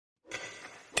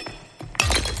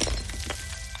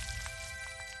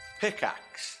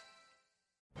Pickaxe.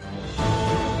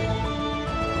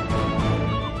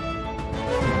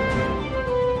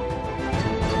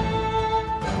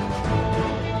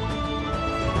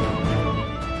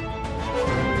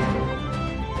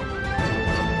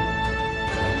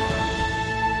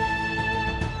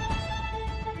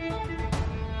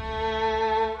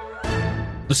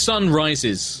 The sun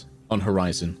rises on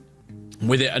horizon.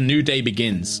 With it, a new day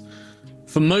begins.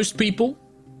 For most people,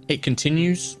 it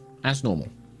continues as normal.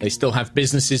 They still have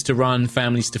businesses to run,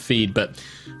 families to feed, but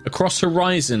across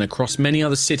Horizon, across many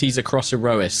other cities across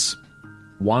Erois,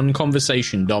 one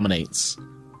conversation dominates.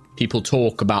 People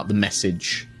talk about the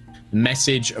message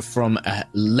from a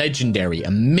legendary, a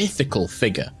mythical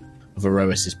figure of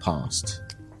Erois' past.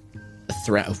 The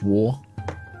threat of war,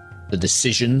 the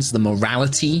decisions, the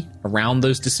morality around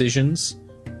those decisions,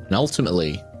 and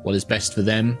ultimately, what is best for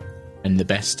them and the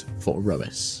best for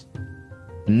Erois.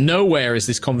 Nowhere is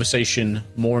this conversation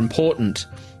more important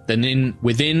than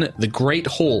within the great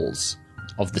halls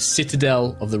of the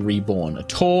Citadel of the Reborn, a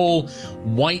tall,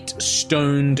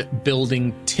 white-stoned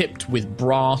building tipped with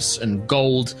brass and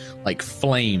gold like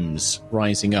flames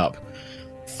rising up.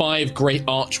 5 great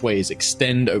archways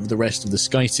extend over the rest of the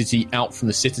Sky City, out from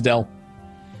the Citadel,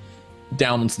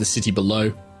 down onto the city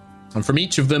below. And from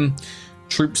each of them,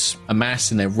 troops amass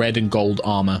in their red and gold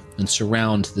armor and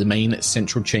surround the main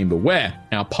central chamber, where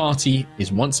our party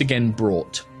is once again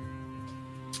brought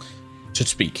to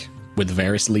speak with the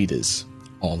various leaders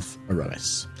of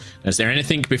Erois. Now, is there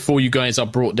anything before you guys are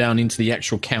brought down into the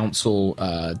actual council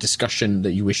discussion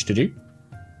that you wish to do?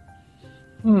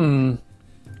 I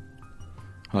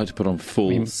like to put on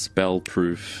full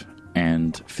spell-proof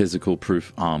and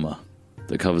physical-proof armor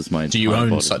that covers my entire Do you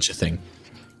own body. such a thing?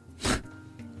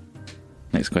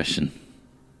 Next question.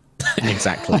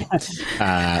 Exactly.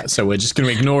 So we're just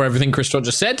going to ignore everything Christoph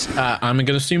just said. I'm going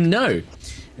to assume no.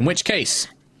 In which case,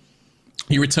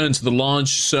 you return to the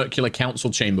large circular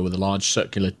council chamber with a large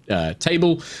circular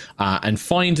table and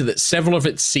find that several of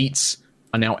its seats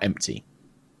are now empty.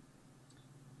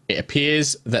 It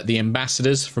appears that the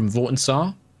ambassadors from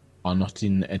Vortensar are not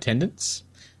in attendance.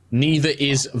 Neither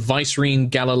is Vicereine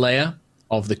Galilea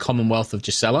of the Commonwealth of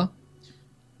Gisela,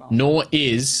 nor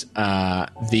is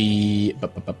the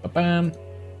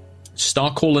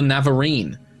Starcaller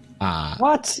Navarine.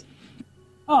 What?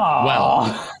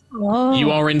 Well,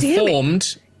 you are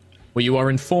informed. Well, you are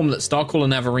informed that Starcaller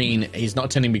Navarine is not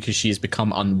attending because she has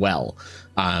become unwell.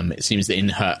 It seems that in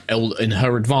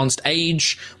her advanced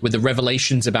age, with the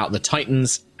revelations about the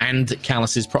Titans and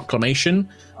Callus's proclamation,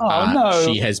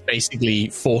 she has basically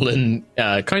fallen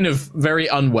kind of very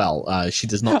unwell. She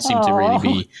does not seem to really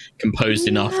be composed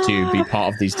enough to be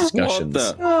part of these discussions.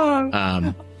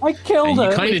 I killed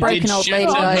her. You kind of did shit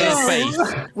on her face.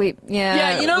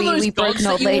 Yeah, you know those we broke gods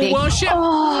an old that you lady. all worship?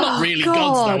 Not really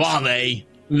gods, though, are they?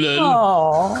 Lul.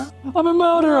 Oh, I'm a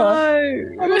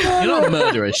murderer. You're not a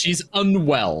murderer. She's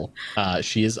unwell.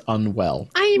 She is unwell.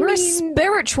 You're a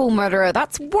spiritual murderer.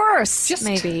 That's worse,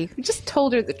 maybe. We just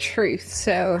told her the truth,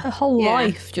 so... Her whole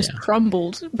life just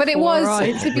crumbled. But it was,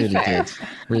 to be Really fair... did.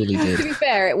 Really To did. be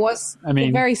fair, it was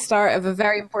the very start of a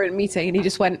very important meeting, and he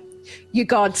just went, your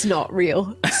god's not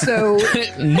real, so...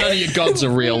 None of your gods are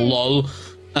real, lol.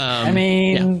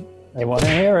 They want to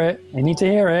hear it. They need to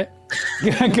hear it.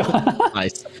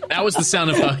 Nice. That was the sound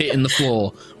of her hitting the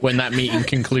floor when that meeting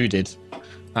concluded.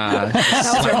 That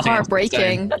was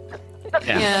heartbreaking.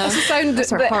 Yeah. That's the sound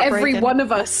That's that every heartbreaking. one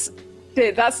of us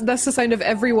did. That's the sound of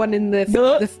everyone in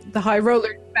the High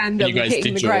Roller fandom You guys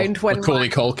hitting did the ground when Macaulay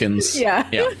Culkins. Yeah.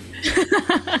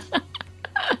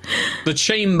 The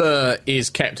chamber is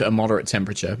kept at a moderate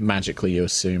temperature, magically, you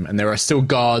assume, and there are still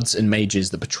guards and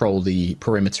mages that patrol the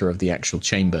perimeter of the actual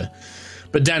chamber.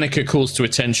 But Danica calls to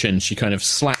attention. She kind of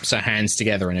slaps her hands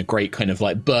together and a great kind of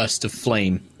like burst of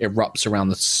flame erupts around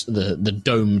the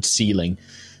domed ceiling.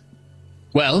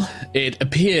 Well, it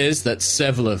appears that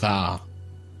several of our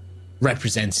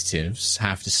representatives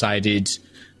have decided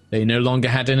they no longer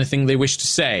had anything they wished to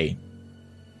say.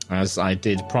 As I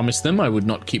did promise them, I would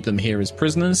not keep them here as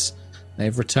prisoners.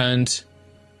 They've returned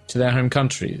to their home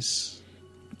countries.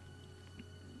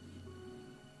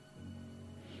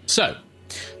 So,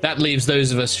 that leaves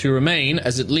those of us who remain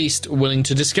as at least willing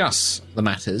to discuss the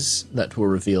matters that were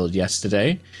revealed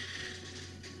yesterday.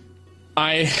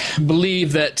 I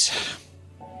believe that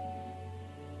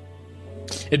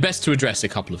it's best to address a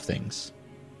couple of things.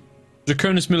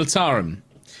 Draconis Militarum,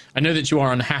 I know that you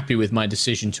are unhappy with my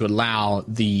decision to allow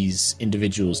these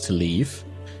individuals to leave.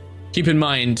 Keep in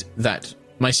mind that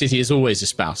my city has always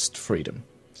espoused freedom.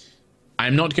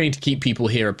 I'm not going to keep people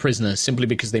here a prisoner simply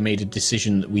because they made a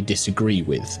decision that we disagree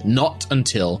with. Not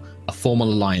until a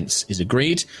formal alliance is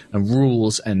agreed and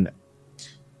rules and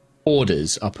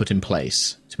orders are put in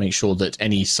place to make sure that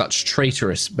any such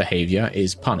traitorous behavior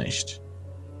is punished.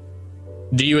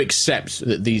 Do you accept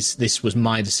that this was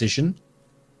my decision?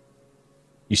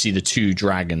 You see the two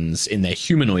dragons in their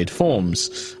humanoid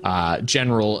forms.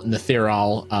 General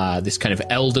Nathiral, this kind of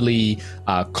elderly,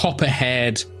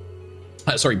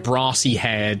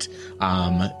 brassy-haired,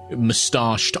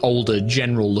 mustached, older,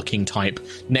 general-looking type.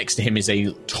 Next to him is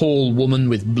a tall woman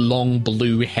with long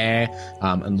blue hair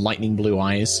and lightning blue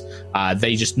eyes.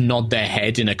 They just nod their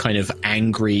head in a kind of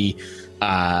angry,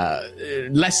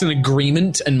 less an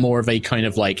agreement and more of a kind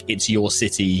of like, it's your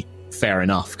city, fair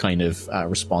enough kind of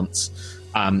response.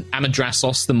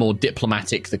 Amadrasos, the more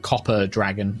diplomatic, the copper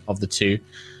dragon of the two.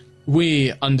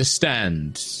 We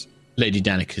understand Lady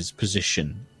Danica's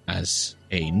position as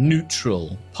a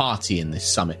neutral party in this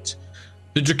summit.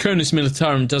 The Draconis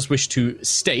Militarum does wish to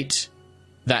state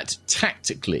that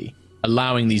tactically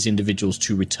allowing these individuals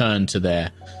to return to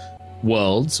their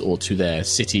worlds or to their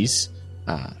cities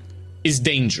is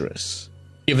dangerous,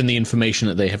 given the information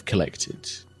that they have collected.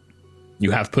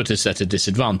 You have put us at a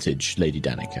disadvantage, Lady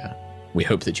Danica. We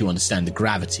hope that you understand the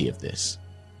gravity of this.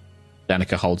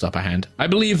 Danica holds up a hand. I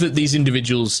believe that these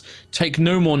individuals take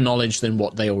no more knowledge than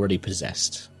what they already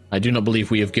possessed. I do not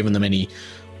believe we have given them any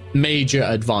major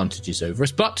advantages over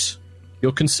us, but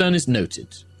your concern is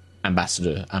noted,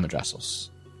 Ambassador Amadrasos.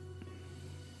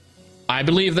 I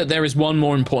believe that there is one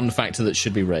more important factor that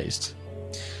should be raised.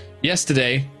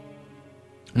 Yesterday,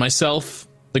 myself,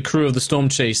 the crew of the Storm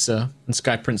Chaser, and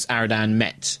Sky Prince Aradan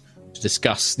met to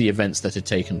discuss the events that had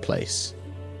taken place.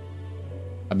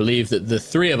 I believe that the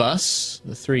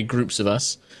three groups of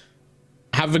us,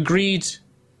 have agreed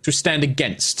to stand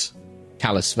against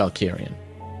Callus Valkyrian.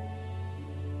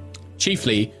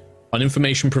 Chiefly on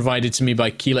information provided to me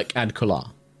by Keelek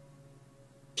Adkolar.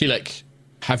 Keelek,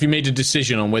 have you made a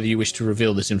decision on whether you wish to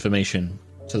reveal this information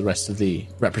to the rest of the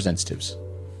representatives?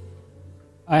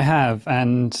 I have,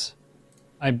 and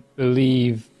I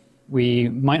believe we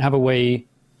might have a way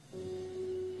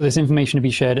for this information to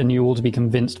be shared and you all to be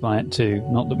convinced by it too.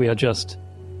 Not that we are just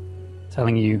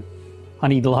telling you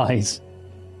honeyed lies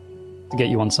to get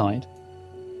you on side.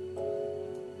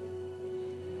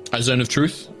 A zone of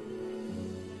truth?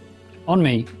 On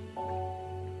me.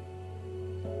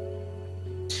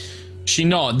 She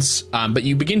nods, but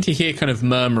you begin to hear kind of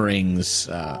murmurings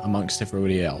amongst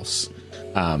everybody else.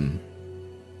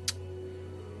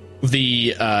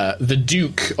 The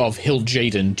Duke of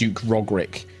Hilljaden, Duke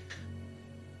Rogrick.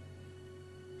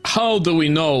 How do we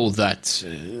know that?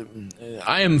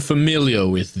 I am familiar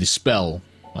with the spell,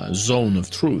 Zone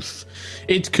of Truth.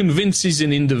 It convinces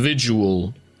an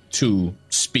individual to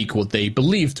speak what they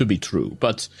believe to be true,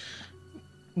 but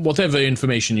whatever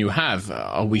information you have,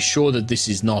 are we sure that this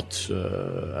is not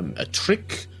a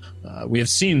trick? We have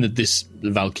seen that this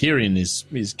Valkyrian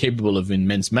is capable of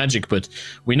immense magic, but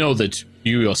we know that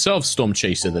you yourself, Storm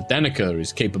Chaser, that Danica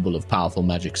is capable of powerful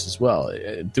magics as well.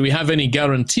 Do we have any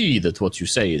guarantee that what you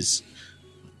say is...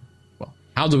 Well,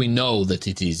 how do we know that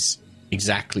it is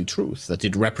exactly truth, that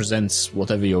it represents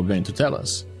whatever you're going to tell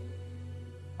us?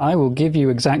 I will give you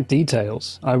exact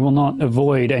details. I will not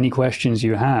avoid any questions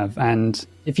you have, and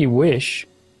if you wish,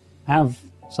 have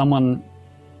someone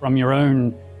from your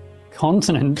own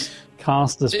continent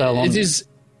cast the spell on me.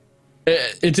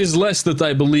 It is less that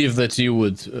I believe that you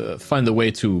would find a way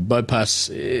to bypass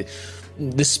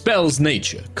the spell's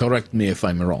nature. Correct me if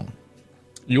I'm wrong.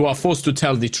 You are forced to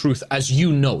tell the truth as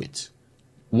you know it.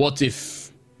 What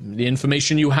if the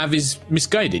information you have is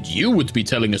misguided? You would be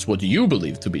telling us what you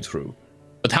believe to be true.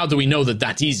 But how do we know that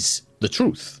that is the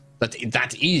truth?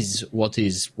 That is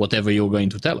whatever you're going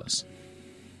to tell us?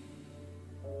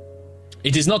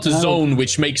 It is not a zone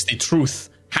which makes the truth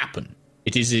happen.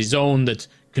 It is a zone that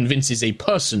convinces a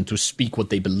person to speak what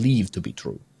they believe to be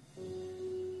true.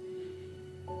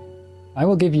 I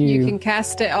will give you... You can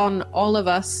cast it on all of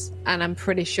us, and I'm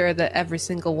pretty sure that every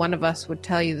single one of us would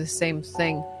tell you the same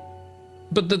thing.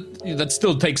 But that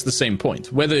still takes the same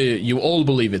point. Whether you all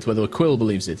believe it, whether Quill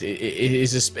believes it,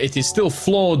 it is still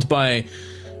flawed by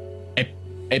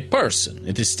a person.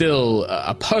 It is still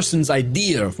a person's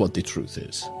idea of what the truth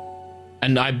is.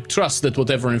 And I trust that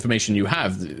whatever information you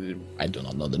have, I do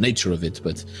not know the nature of it,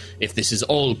 but if this is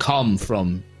all come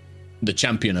from the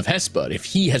champion of Hesper, if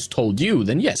he has told you,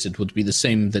 then yes, it would be the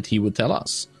same that he would tell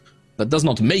us. That does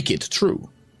not make it true.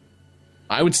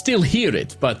 I would still hear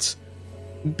it, but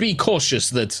be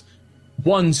cautious that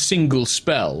one single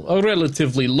spell, a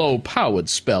relatively low-powered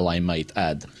spell I might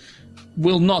add,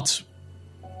 will not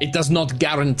It does not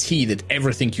guarantee that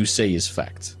everything you say is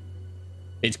fact.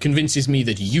 It convinces me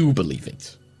that you believe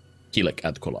it, Keelik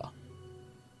Adkolar.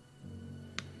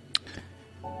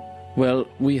 Well,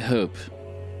 we hope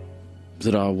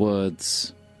that our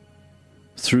words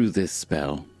through this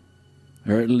spell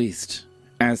are at least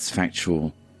as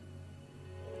factual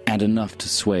and enough to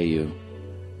sway you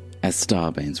as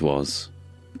Starbane's was,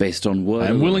 based on word. I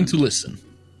am willing to listen.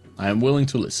 I am willing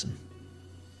to listen.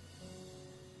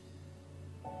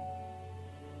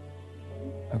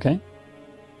 Okay.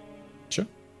 Sure.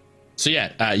 So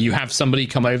yeah, you have somebody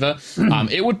come over.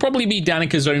 It would probably be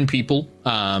Danica's own people,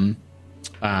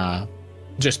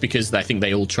 just because I think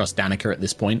they all trust Danica at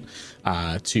this point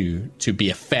to be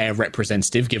a fair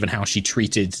representative, given how she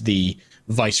treated the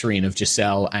Vicereine of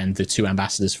Giselle and the 2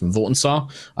 ambassadors from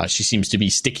Vortensar. She seems to be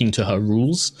sticking to her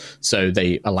rules, so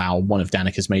they allow one of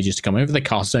Danica's mages to come over. They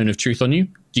cast Zone of Truth on you.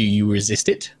 Do you resist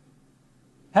it?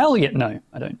 Hell yeah, no,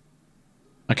 I don't.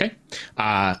 Okay.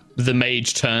 The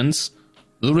mage turns.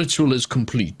 The ritual is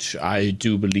complete. I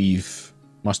do believe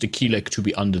Master Keelik to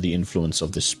be under the influence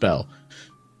of this spell.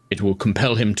 It will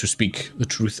compel him to speak the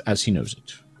truth as he knows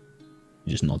it.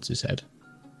 He just nods his head.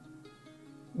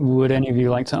 Would any of you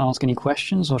like to ask any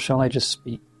questions, or shall I just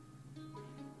speak?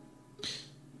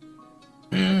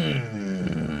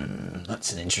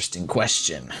 That's an interesting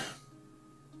question.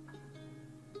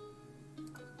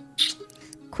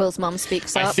 Quill's mum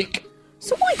speaks up. I think...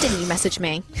 So why didn't you message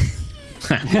me?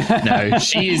 No,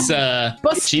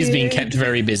 she's being kept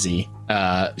very busy.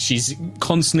 She's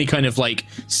constantly kind of like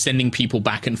sending people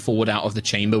back and forward out of the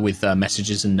chamber with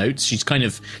messages and notes. She's kind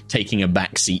of taking a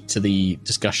back seat to the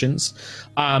discussions.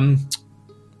 An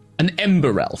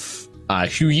Ember Elf,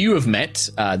 who you have met.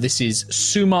 This is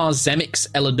Sumar Zemix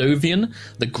Eladovian,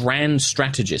 the Grand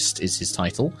Strategist is his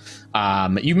title.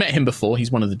 You've met him before.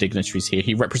 He's one of the dignitaries here.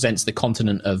 He represents the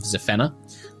continent of Zefena,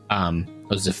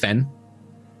 or Zefen.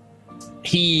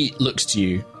 He looks to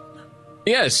you.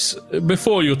 Yes,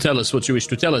 before you tell us what you wish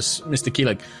to tell us, Mr.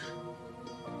 Keelik,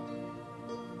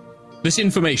 this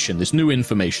information, this new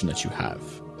information that you have,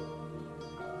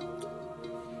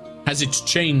 has it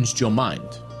changed your mind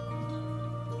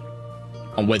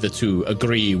on whether to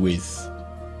agree with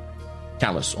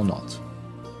Callus or not?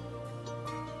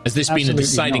 Has this been a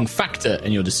deciding factor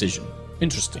in your decision?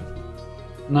 Interesting.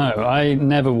 No, I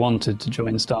never wanted to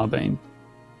join Starbane.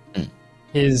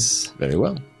 His very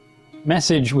well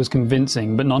message was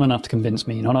convincing, but not enough to convince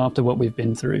me, not after what we've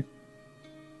been through.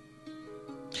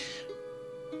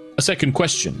 A second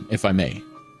question, if I may.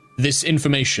 This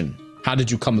information, how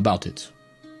did you come about it?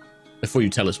 Before you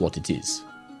tell us what it is.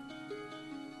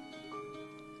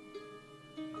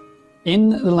 In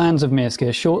the lands of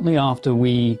Mirskir, shortly after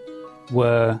we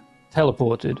were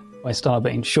teleported by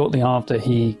Starbane, shortly after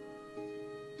he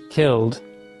killed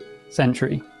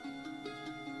Sentry,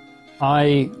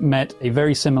 I met a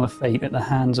very similar fate at the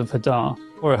hands of Hadar,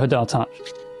 or a Hadar touch.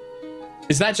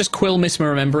 Is that just Quill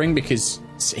misremembering? Because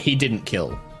he didn't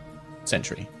kill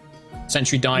Sentry.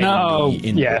 Sentry died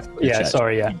in the church.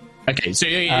 Sorry, yeah. Okay, so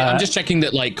I'm just checking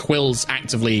that like Quill's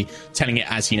actively telling it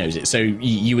as he knows it. So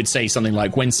you would say something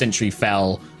like, when Sentry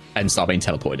fell and Starbane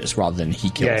teleported us, rather than he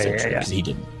killed Sentry, because he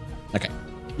didn't. Okay.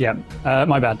 Yeah,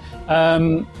 my bad.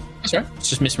 That's right,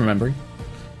 it's just misremembering.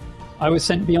 I was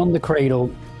sent beyond the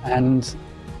cradle and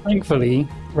thankfully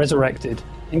resurrected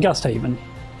in Gusthaven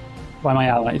by my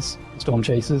allies, Storm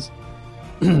Chasers.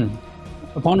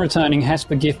 Upon returning,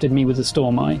 Hesper gifted me with a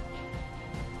Storm Eye.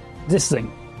 This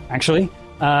thing, actually.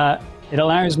 It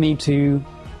allows me to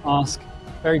ask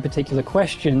very particular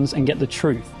questions and get the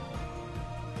truth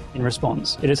in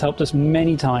response. It has helped us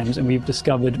many times, and we've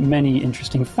discovered many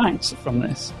interesting facts from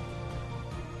this.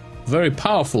 Very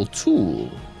powerful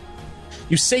tool.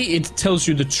 You say it tells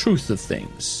you the truth of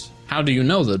things. How do you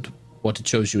know that what it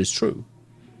shows you is true?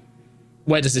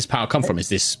 Where does this power come from? Is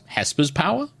this Hesper's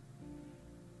power?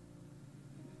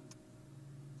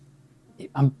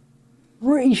 I'm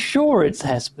pretty sure it's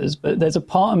Hesper's, but there's a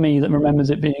part of me that remembers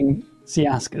it being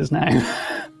Siaska's now.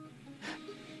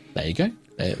 There you go.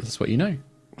 That's what you know.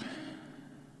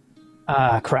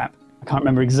 Crap. I can't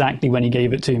remember exactly when he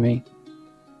gave it to me.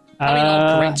 I mean,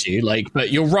 I'll correct you,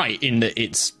 but you're right in that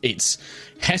it's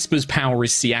Hesper's power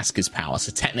is Siaska's power,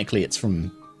 so technically it's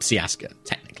from Siaska,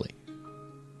 technically.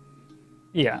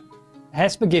 Yeah.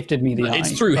 Hesper gifted me the eye.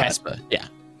 It's through Hesper, yeah.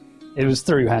 It was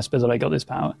through Hesper that I got this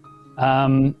power.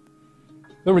 But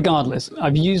regardless,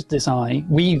 we've used this eye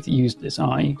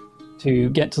to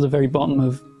get to the very bottom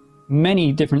of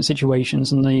many different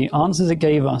situations, and the answers it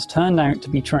gave us turned out to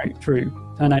be true,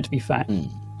 turned out to be fact.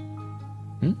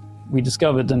 We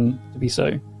discovered them to be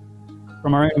so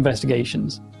from our own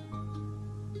investigations.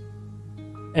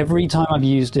 every time I've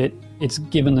used it, it's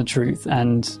given the truth.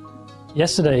 And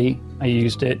yesterday I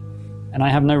used it, and I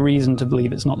have no reason to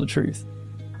believe it's not the truth.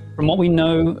 From what we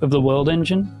know of the World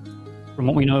Engine, from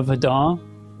what we know of Hadar,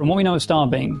 from what we know of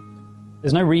Starbane,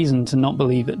 there's no reason to not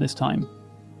believe it this time.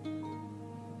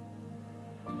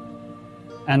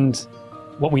 And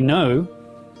what we know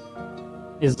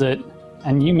is that,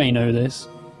 and you may know this,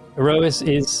 Erois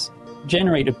is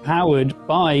generated, powered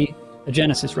by a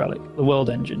Genesis relic, the World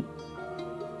Engine.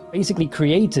 Basically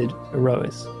created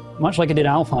Erois, much like it did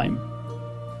Alfheim.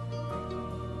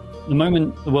 The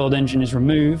moment the World Engine is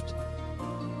removed,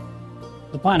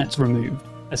 the planet's removed,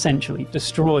 essentially,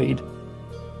 destroyed.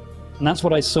 And that's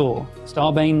what I saw.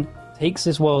 Starbane takes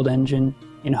this World Engine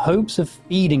in hopes of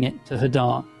feeding it to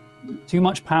Hadar. Too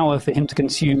much power for him to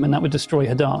consume, and that would destroy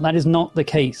Hadar. That is not the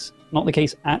case. Not the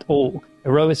case at all.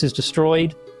 Erois is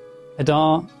destroyed.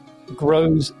 Hadar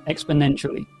grows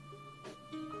exponentially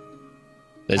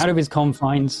out of his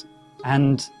confines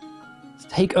and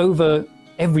take over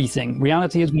everything.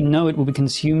 Reality as we know it will be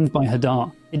consumed by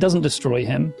Hadar. It doesn't destroy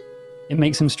him. It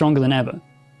makes him stronger than ever.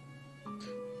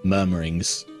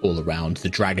 Murmurings all around, the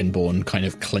Dragonborn kind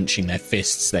of clenching their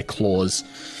fists, their claws,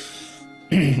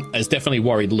 as definitely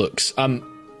worried looks.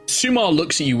 Sumar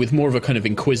looks at you with more of a kind of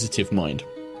inquisitive mind.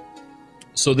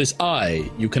 So this eye,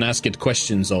 you can ask it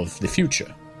questions of the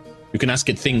future. You can ask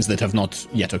it things that have not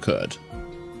yet occurred.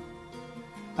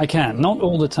 I can, not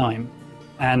all the time.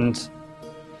 And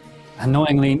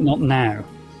annoyingly, not now.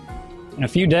 In a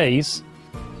few days,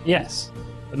 yes,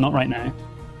 but not right now.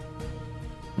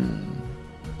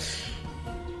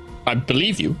 I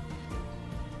believe you,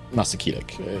 Master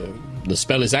Keelik. The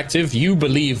spell is active. You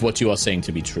believe what you are saying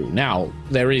to be true. Now,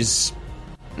 there is...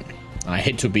 I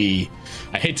hate to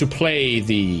play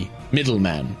the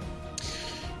middleman.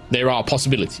 There are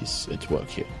possibilities at work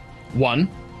here. One,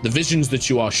 the visions that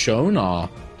you are shown are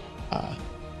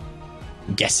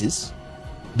guesses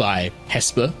by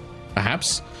Hesper,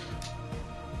 perhaps.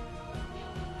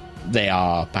 They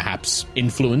are perhaps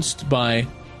influenced by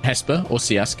Hesper or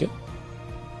Siaska.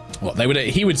 Well,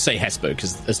 he would say Hesper,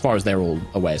 because as far as they're all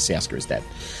aware, Siaska is dead.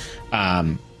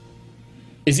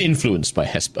 Is influenced by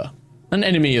Hesper, an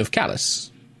enemy of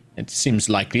Callus. It seems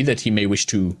likely that he may wish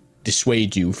to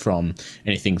dissuade you from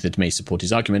anything that may support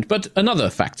his argument, but another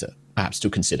factor, perhaps, to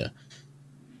consider.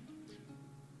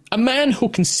 A man who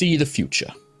can see the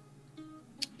future.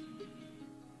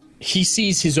 He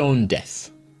sees his own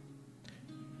death.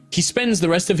 He spends the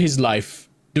rest of his life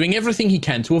doing everything he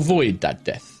can to avoid that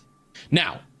death.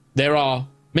 Now, there are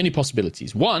many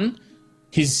possibilities. One,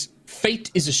 his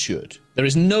fate is assured. There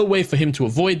is no way for him to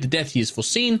avoid the death he has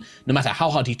foreseen, no matter how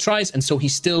hard he tries, and so he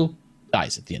still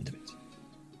dies at the end of it.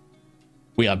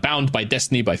 We are bound by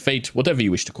destiny, by fate, whatever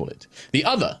you wish to call it. The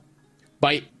other,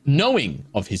 by knowing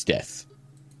of his death,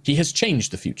 he has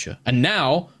changed the future, and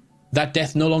now that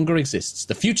death no longer exists.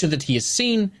 The future that he has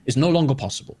seen is no longer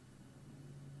possible.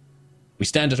 We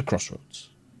stand at a crossroads.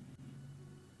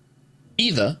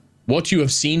 Either what you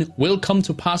have seen will come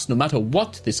to pass no matter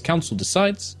what this council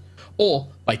decides, or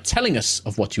by telling us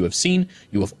of what you have seen,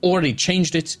 you have already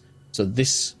changed it, so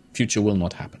this future will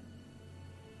not happen.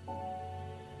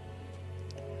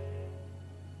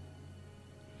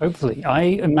 Hopefully. I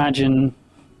imagine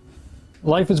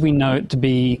life as we know it to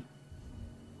be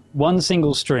one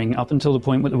single string up until the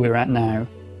point that we're at now.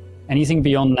 Anything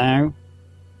beyond now,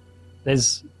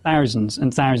 there's thousands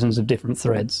and thousands of different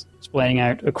threads splaying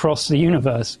out across the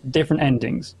universe, different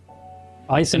endings.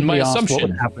 I simply asked what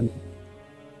would happen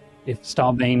if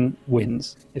Starbane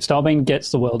wins. If Starbane gets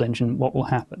the World Engine, what will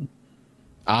happen?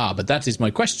 But that is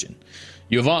my question.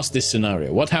 You have asked this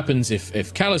scenario. What happens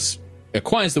if Callus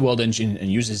acquires the World Engine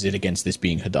and uses it against this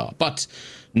being Hadar? But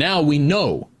now we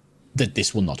know that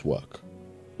this will not work.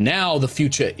 Now the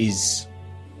future is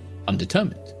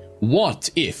undetermined. What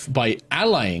if, by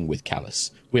allying with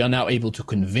Callus, we are now able to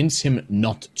convince him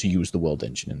not to use the World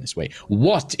Engine in this way?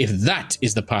 What if that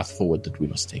is the path forward that we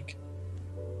must take?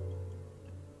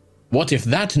 What if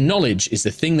that knowledge is the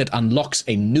thing that unlocks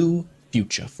a new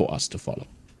future for us to follow?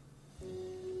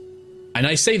 And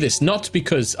I say this not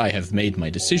because I have made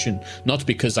my decision, not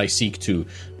because I seek to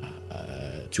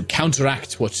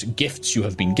counteract what gifts you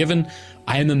have been given.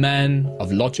 I am a man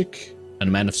of logic and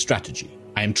a man of strategy.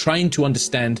 I am trying to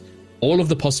understand all of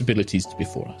the possibilities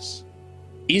before us.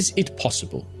 Is it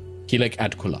possible, Keelik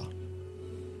Adkular,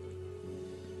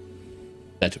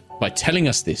 that by telling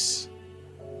us this,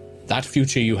 that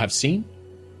future you have seen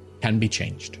can be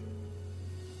changed?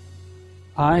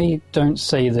 I don't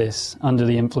say this under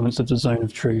the influence of the Zone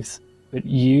of Truth, but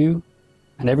you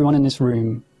and everyone in this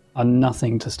room are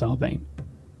nothing to Starbane.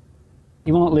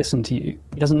 He will not listen to you.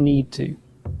 He doesn't need to.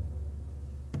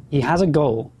 He has a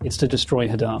goal. It's to destroy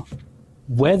Hadar.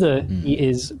 Whether he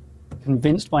is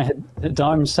convinced by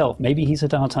Hadar himself, maybe he's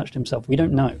Hadar touched himself, we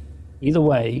don't know. Either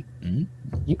way,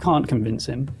 you can't convince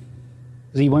him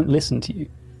because he won't listen to you.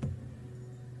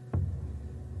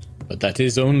 But that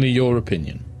is only your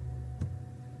opinion.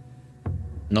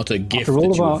 Not a gift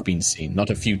that you have been seen, not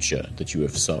a future that you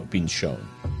have been shown.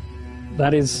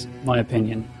 That is my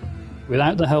opinion.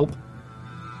 Without the help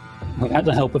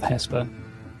of Hesper,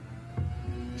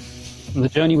 and the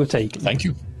journey we've taken. Thank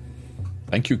you,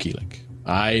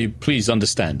 Keelik. Please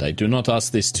understand, I do not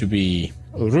ask this to be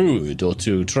rude or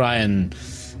to try and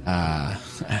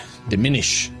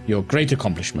diminish your great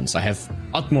accomplishments. I have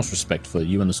utmost respect for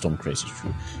you and the Storm Crazy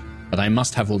Crew, but I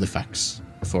must have all the facts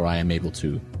before I am able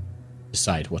to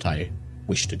decide what I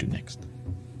wish to do next.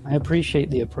 I appreciate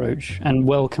the approach and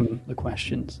welcome the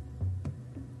questions.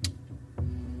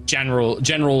 General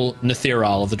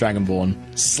Nethiral of the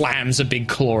Dragonborn slams a big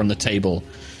claw on the table.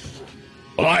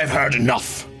 Well, I've heard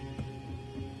enough.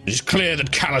 It is clear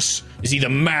that Callus is either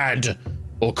mad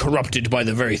or corrupted by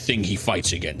the very thing he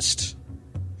fights against.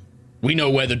 We know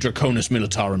where the Draconis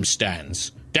Militarum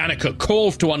stands. Danica,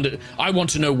 call to I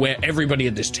want to know where everybody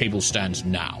at this table stands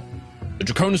now. The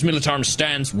Draconis Militarum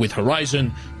stands with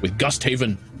Horizon, with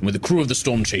Gusthaven, and with the crew of the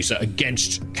Stormchaser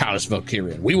against Callus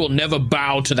Valkyrian. We will never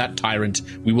bow to that tyrant.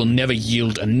 We will never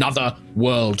yield another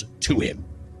world to him.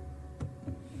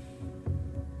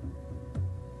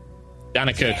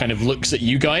 Danica kind of looks at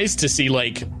you guys to see,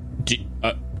 like,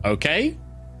 okay?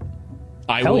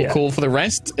 I will call for the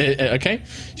rest. Okay?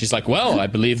 She's like, well, I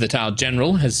believe that our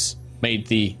general has made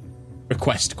the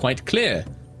request quite clear.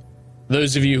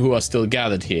 Those of you who are still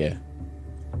gathered here,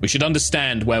 we should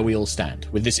understand where we all stand.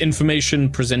 With this information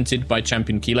presented by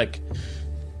Champion Keelik,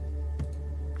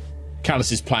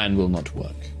 Callus's plan will not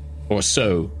work. Or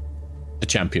so the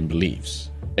champion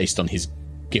believes, based on his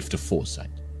gift of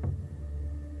foresight.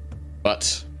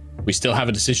 But we still have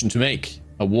a decision to make.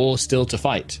 A war still to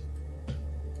fight.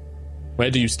 Where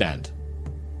do you stand?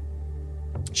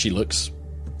 She looks.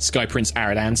 Sky Prince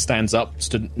Aradan stands up,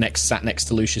 sat next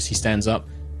to Lucius. He stands up.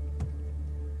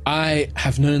 I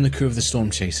have known the crew of the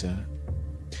Stormchaser.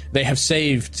 They have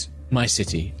saved my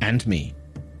city and me.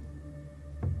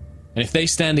 And if they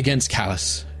stand against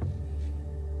Callus,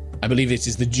 I believe it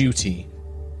is the duty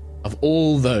of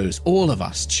all of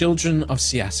us, children of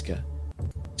Siaska,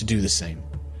 to do the same.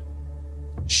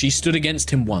 She stood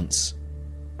against him once.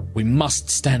 We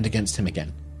must stand against him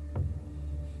again.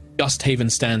 Gusthaven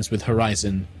stands with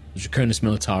Horizon, the Draconis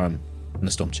Militarum, and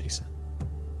the Stormchaser.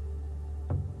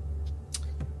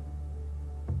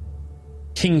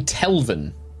 King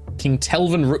Telvin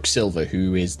Rooksilver,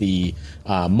 who is the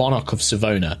monarch of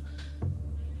Savona.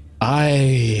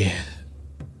 I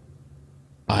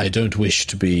don't wish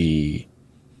to be...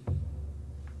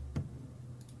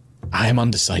 I am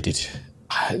undecided.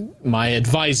 My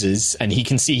advisors, and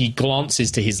he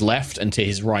glances to his left and to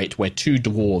his right where two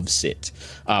dwarves sit.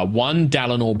 One,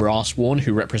 Dalinor Brassworn,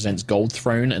 who represents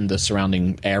Goldthrone and the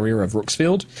surrounding area of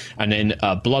Rooksfield, and then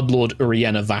Bloodlord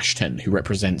Uriena Vashten, who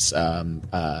represents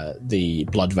the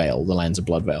Bloodvale, the lands of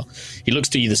Bloodvale. He looks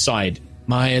to either side.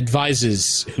 My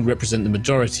advisors, who represent the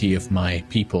majority of my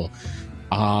people,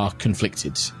 are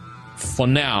conflicted. For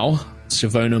now,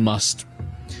 Savona must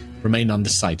remain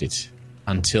undecided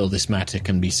until this matter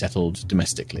can be settled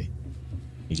domestically.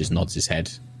 He just nods his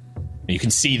head. And you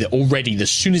can see that already,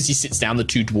 as soon as he sits down, the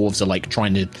two dwarves are like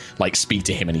trying to like speak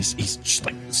to him, and he's just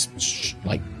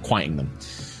like quieting them.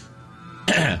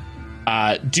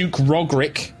 Duke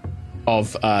Rogrick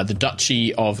of the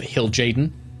Duchy of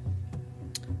Hiljaden.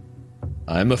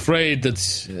 I'm afraid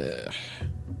that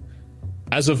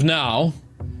as of now,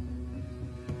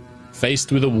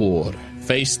 faced with a war,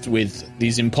 faced with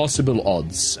these impossible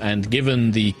odds, and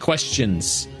given the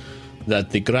questions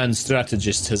that the Grand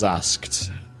Strategist has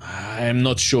asked, I am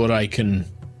not sure I can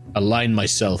align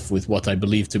myself with what I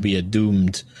believe to be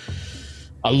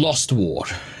a lost war.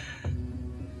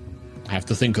 I have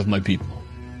to think of my people.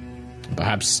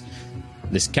 Perhaps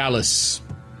this Callus,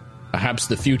 perhaps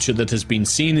the future that has been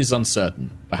seen is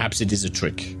uncertain. Perhaps it is a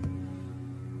trick.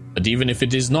 But even if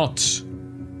it is not,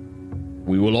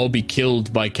 we will all be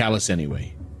killed by Callus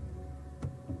anyway.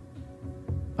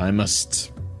 I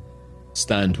must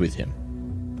stand with him.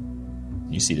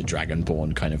 You see the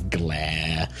Dragonborn kind of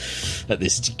glare at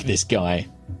this guy.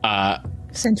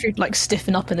 Sentry like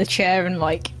stiffen up in the chair and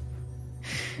like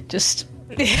just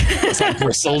it's like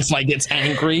bristles, like it's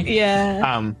angry.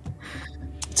 Yeah.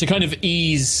 To kind of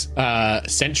ease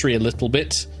Sentry a little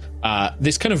bit,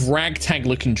 this kind of ragtag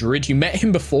looking druid, you met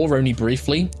him before only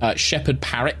briefly, Shepherd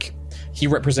Parrick. He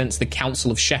represents the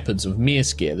Council of Shepherds of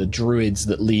Mirskir, the druids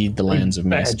that lead the lands of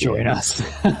Better Mirskir. join us.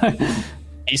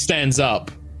 He stands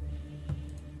up.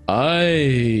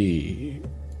 I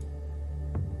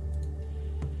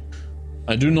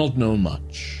do not know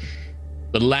much.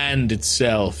 The land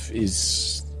itself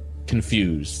is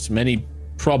confused. Many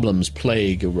problems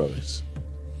plague Erois.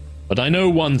 But I know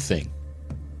one thing.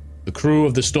 The crew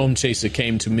of the Stormchaser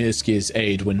came to Mirskir's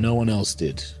aid when no one else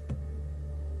did.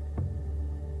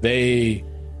 They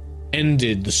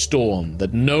ended the storm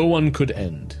that no one could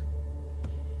end.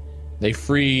 They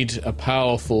freed a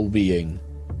powerful being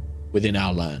within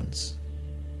our lands.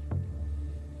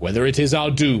 Whether it is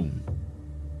our doom,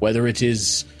 whether it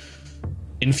is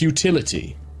in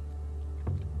futility,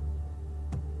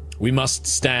 we must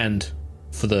stand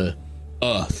for the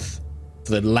earth,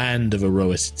 for the land of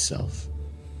Erois itself.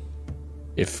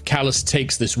 If Callus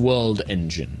takes this world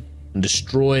engine and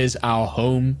destroys our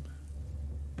home,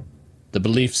 the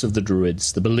beliefs of the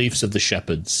druids, the beliefs of the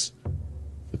shepherds,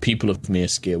 the people of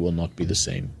Mirskir will not be the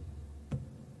same.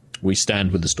 We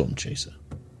stand with the Stormchaser.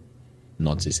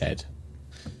 Nods his head.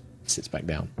 Sits back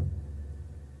down.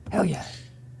 Hell yeah.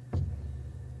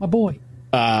 My boy.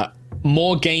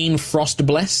 Morgaine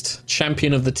Frostblessed,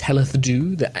 champion of the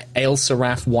Telethdu, the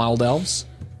Aelsaraf Wild Elves,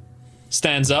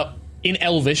 stands up in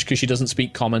Elvish because she doesn't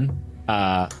speak Common.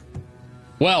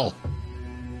 Well,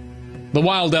 the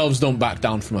Wild Elves don't back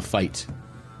down from a fight.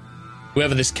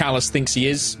 Whoever this Callus thinks he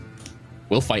is,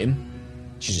 we'll fight him.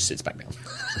 She just sits back down.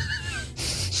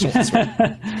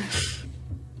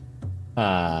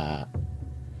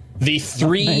 The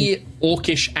three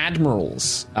Orcish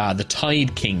admirals, the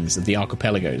Tide Kings of the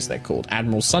archipelagos, they're called.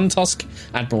 Admiral Suntusk,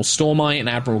 Admiral Stormeye, and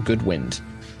Admiral Goodwind.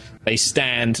 They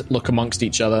stand, look amongst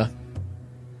each other.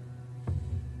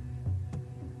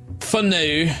 For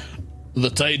now, the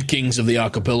Tide Kings of the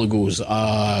archipelagos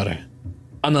are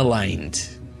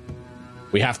unaligned.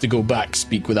 We have to go back,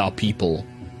 speak with our people.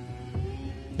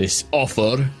 This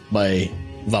offer by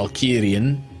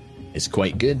Valkyrian is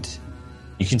quite good.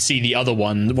 You can see the other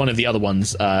one of the other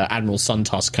ones, Admiral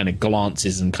Suntusk, kind of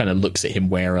glances and kind of looks at him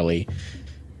warily.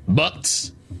 But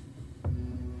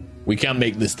we can't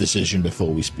make this decision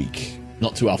before we speak.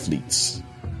 Not to our fleets.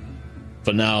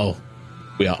 For now,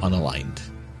 we are unaligned.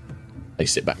 They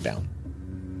sit back down.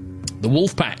 The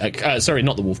Wolfpack,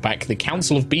 not the Wolfpack, the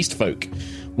Council of Beastfolk.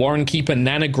 Warren Keeper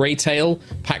Nana Greytail,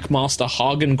 Packmaster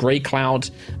Hagen Greycloud,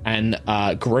 and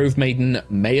Grove Maiden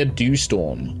Maya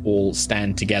Dewstorm all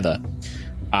stand together.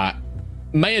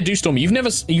 Maya Dewstorm, you've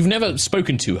never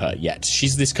spoken to her yet.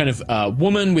 She's this kind of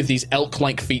woman with these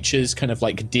elk-like features, kind of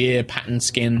like deer pattern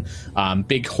skin,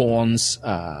 big horns,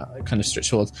 kind of stretched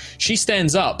swords. She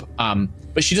stands up,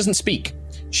 but she doesn't speak.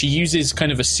 She uses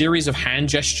kind of a series of hand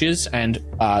gestures, and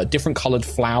different colored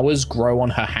flowers grow on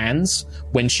her hands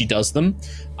when she does them.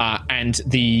 And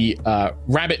the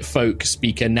rabbit folk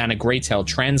speaker, Nana Greytail,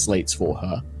 translates for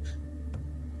her.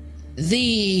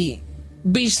 The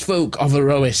beast folk of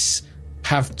Erois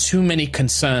have too many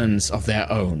concerns of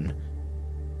their own.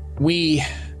 We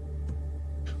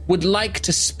would like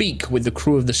to speak with the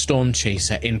crew of the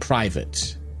Stormchaser in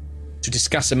private to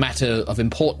discuss a matter of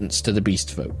importance to the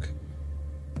beast folk.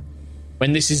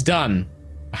 When this is done,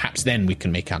 perhaps then we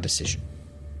can make our decision.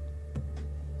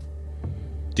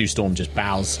 Dewstorm just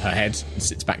bows her head and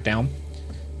sits back down.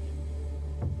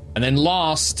 And then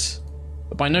last,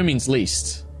 but by no means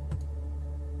least,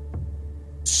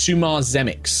 Sumar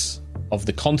Zemix of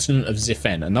the continent of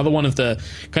Zifen. Another one of the,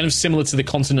 kind of similar to the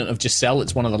continent of Giselle.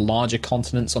 It's one of the larger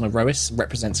continents on Erois.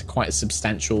 Represents quite a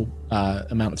substantial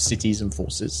amount of cities and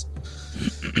forces.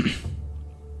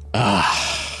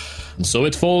 And so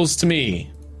it falls to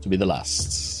me to be the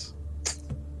last.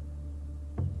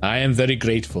 I am very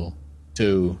grateful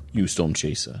to you,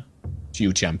 Stormchaser, to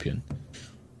you, Champion.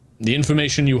 The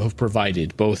information you have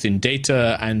provided, both in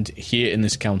data and here in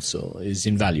this council, is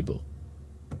invaluable.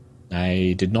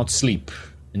 I did not sleep.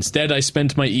 Instead, I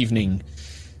spent my evening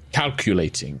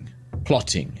calculating,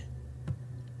 plotting.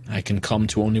 I can come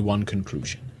to only one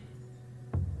conclusion.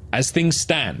 As things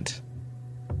stand,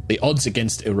 the odds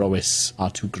against Erois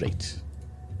are too great.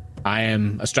 I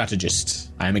am a strategist.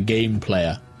 I am a game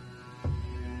player.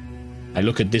 I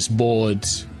look at this board,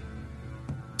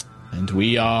 and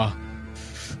we are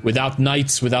without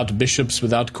knights, without bishops,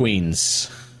 without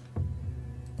queens.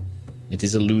 It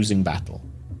is a losing battle.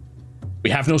 We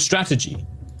have no strategy.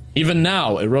 Even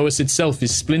now, Erois itself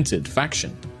is splintered,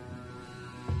 faction.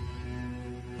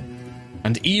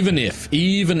 And even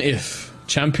if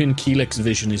Champion Keelek's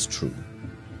vision is true,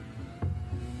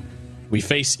 we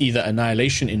face either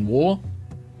annihilation in war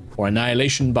or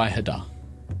annihilation by Hadar.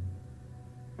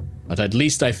 But at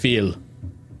least I feel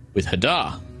with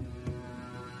Hadar,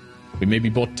 we may be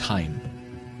bought time.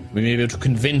 We may be able to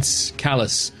convince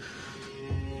Callus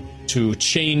to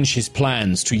change his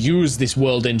plans, to use this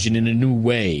world engine in a new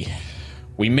way.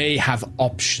 We may have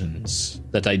options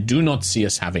that I do not see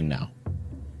us having now.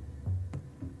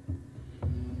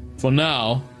 For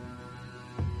now,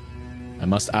 I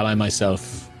must ally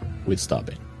myself with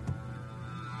Starbane.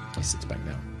 He sits back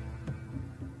down.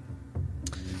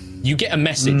 You get a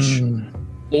message.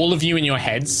 All of you in your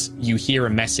heads, you hear a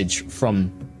message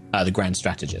from the Grand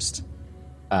Strategist.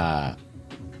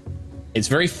 It's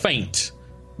very faint,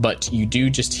 but you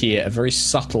do just hear a very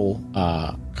subtle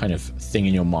kind of thing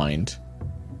in your mind.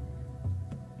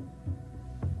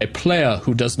 A player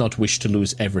who does not wish to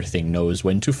lose everything knows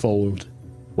when to fold,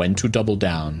 when to double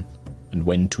down, and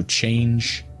when to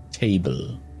change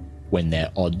table when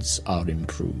their odds are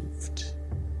improved.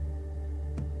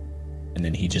 And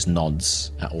then he just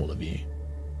nods at all of you.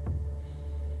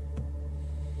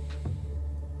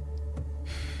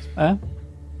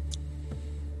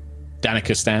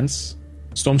 Danica stands.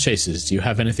 Storm Chasers, do you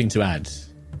have anything to add?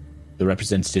 The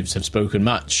representatives have spoken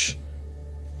much.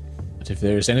 But if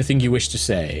there is anything you wish to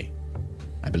say,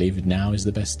 I believe now is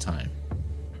the best time.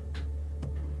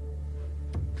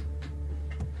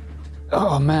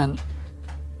 Oh, man.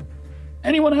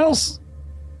 Anyone else?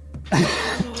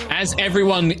 As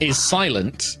everyone is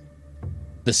silent,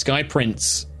 the Sky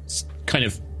Prince kind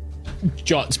of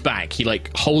jots back. He,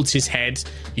 holds his head.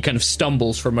 He kind of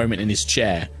stumbles for a moment in his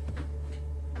chair.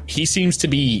 He seems to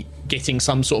be getting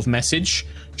some sort of message.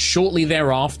 Shortly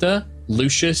thereafter,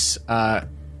 Lucius,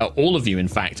 all of you, in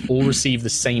fact, all receive the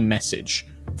same message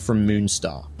from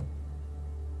Moonstar.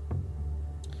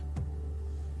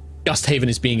 Gusthaven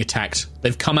is being attacked.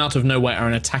 They've come out of nowhere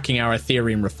and are attacking our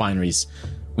Ethereum refineries.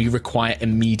 We require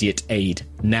immediate aid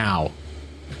now.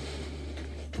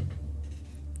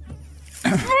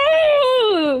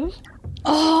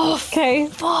 Oh, okay.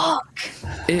 Fuck.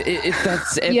 If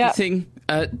that's everything,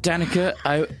 Danica,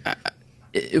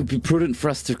 it would be prudent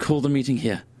for us to call the meeting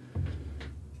here.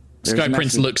 Sky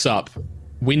Prince looks up.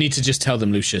 We need to just tell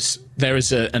them, Lucius. There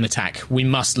is an attack. We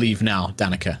must leave now,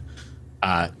 Danica.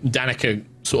 Danica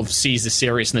sort of sees the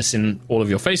seriousness in all of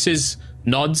your faces,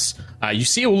 nods. You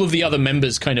see all of the other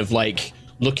members kind of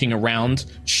looking around.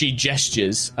 She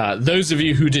gestures. Those of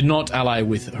you who did not ally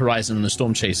with Horizon and the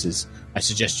Storm Chasers, I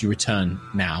suggest you return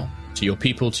now to your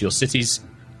people, to your cities.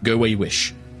 Go where you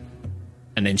wish.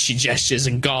 And then she gestures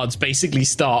and guards basically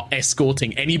start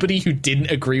escorting anybody who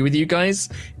didn't agree with you guys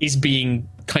is being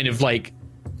kind of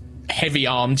heavy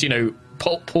armed,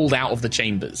 pulled out of the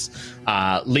chambers,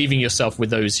 leaving yourself with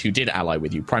those who did ally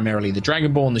with you, primarily the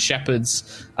Dragonborn, the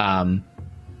Shepherds, the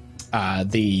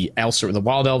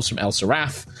Wild Elves from El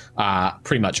Seraph,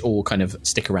 pretty much all kind of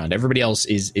stick around. Everybody else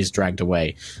is dragged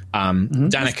away.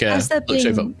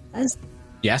 Danica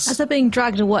yes. As they're being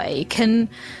dragged away, can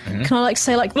I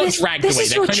say not this? Dragged this away.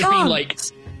 Is they're your kind chance.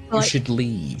 of being you should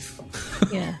leave.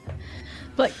 Yeah,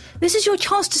 this is your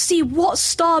chance to see what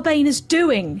Starbane is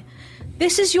doing.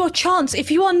 This is your chance. If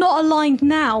you are not aligned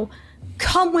now,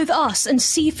 come with us and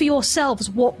see for yourselves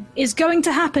what is going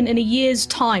to happen in a year's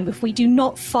time if we do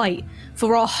not fight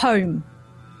for our home.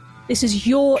 This is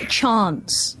your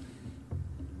chance.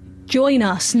 Join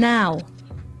us now.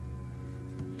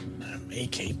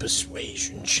 Make a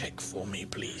persuasion check for me,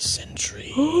 please,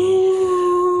 Sentry.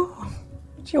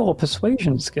 What's your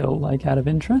persuasion skill out of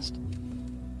interest?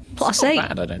 Plus 8.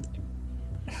 Bad, I don't think.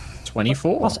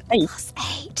 24. Plus 8. Plus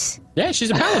 8. Yeah,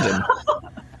 she's a paladin.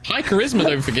 High charisma,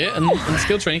 don't forget, and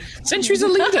skill training. Sentry's a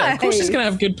leader. Of course she's going to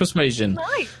have good persuasion.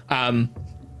 Nice. I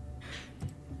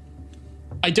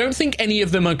don't think any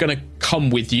of them are going to come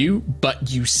with you,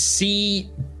 but you see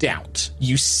doubt.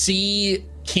 You see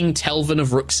King Telvin of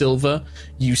Rooksilver.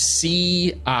 You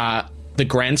see the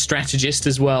Grand Strategist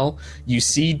as well. You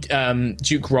see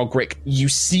Duke Rogrick. You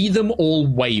see them all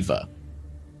waver.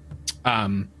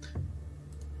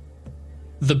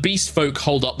 The beast folk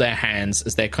hold up their hands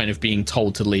as they're kind of being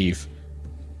told to leave.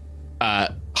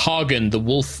 Hagen, the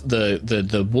wolf,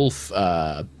 the wolf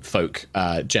folk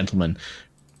gentleman,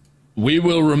 we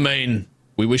will remain.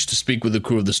 We wish to speak with the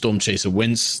crew of the Storm Chaser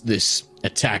once this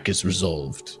attack is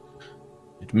resolved.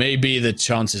 It may be that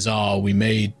chances are we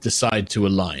may decide to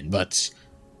align, but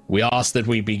we ask that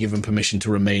we be given permission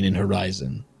to remain in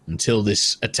Horizon until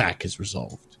this attack is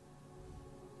resolved.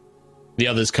 The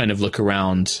others kind of look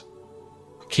around.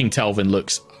 King Telvin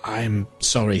looks, I'm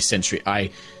sorry, Sentry.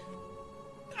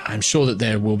 I'm sure that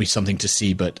there will be something to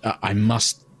see, but I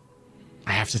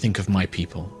have to think of my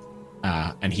people.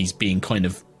 And he's being kind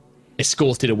of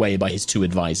escorted away by his two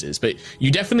advisors. But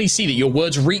you definitely see that your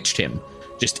words reached him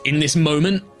just in this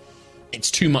moment,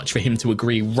 it's too much for him to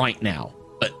agree right now.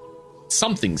 But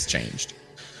something's changed.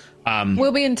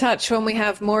 We'll be in touch when we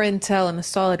have more intel and a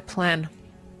solid plan.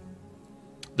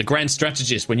 The Grand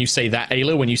Strategist, when you say that,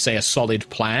 Ayla, when you say a solid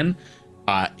plan,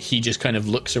 he just kind of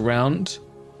looks around.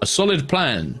 A solid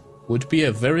plan would be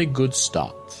a very good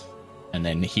start. And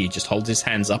then he just holds his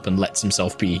hands up and lets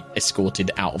himself be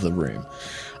escorted out of the room.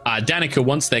 Danica,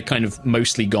 once they're kind of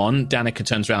mostly gone, Danica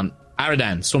turns around.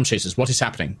 Aradan, Stormchasers, what is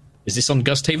happening? Is this on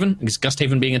Gusthaven? Is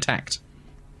Gusthaven being attacked?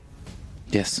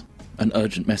 Yes. An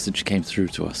urgent message came through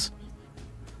to us.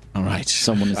 All right.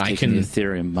 Someone is taking the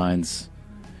Ethereum mines.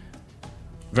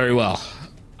 Very well.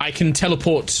 I can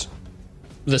teleport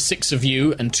the 6 of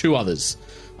you and 2 others.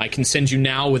 I can send you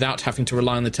now without having to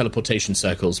rely on the teleportation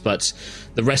circles, but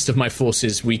the rest of my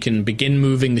forces, we can begin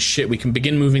moving the ship. We can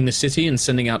begin moving the city and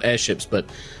sending out airships, but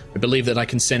I believe that I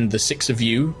can send the 6 of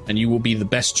you, and you will be the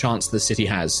best chance the city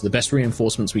has, the best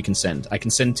reinforcements we can send. I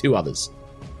can send 2 others.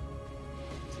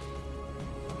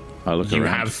 I'll look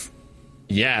around.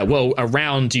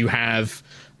 Around you have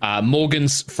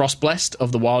Morgan's Frostblessed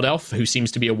of the Wild Elf, who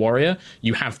seems to be a warrior.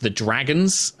 You have the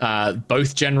dragons,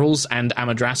 both generals and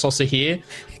Amadrasos are here.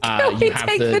 Can we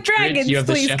take the dragons, you have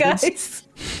the please, shepherds.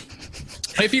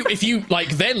 guys? If you like,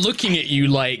 they're looking at you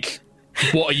like,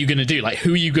 what are you going to do? Like,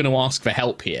 who are you going to ask for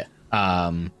help here?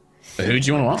 Who do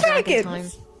you want to ask?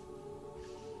 Dragons.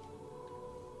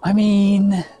 I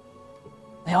mean,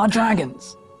 they are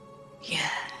dragons. Yeah.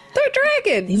 They're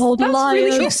dragons. The old That's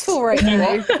really liars. useful right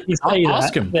now. You say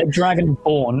ask that. him. They're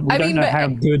dragon-born. We don't know how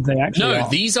good they actually are. No,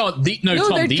 these are Tom.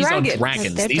 they're These dragons. are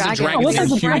dragons. They're These are dragons. dragons. What's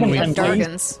in a dragon? humanoid form.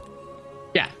 Dragons.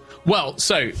 Yeah. Well,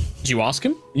 so do you ask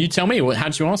him? You tell me. How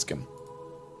did you ask him?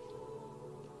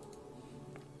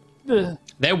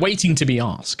 They're waiting to be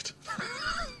asked.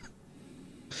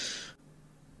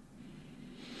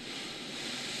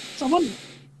 Someone.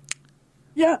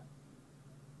 Yeah.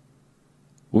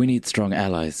 We need strong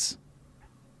allies.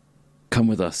 Come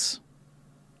with us.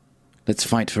 Let's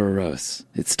fight for Eros.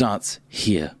 It starts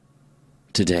here.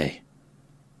 Today.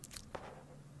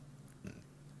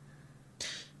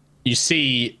 You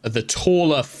see the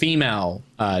taller female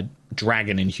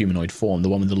dragon in humanoid form, the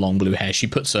one with the long blue hair. She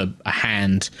puts a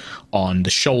hand on the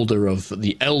shoulder of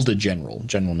the elder general,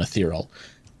 General Nathirol.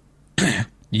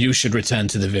 You should return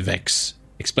to the Vivex.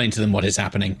 Explain to them what is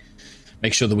happening.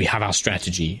 Make sure that we have our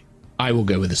strategy. I will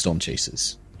go with the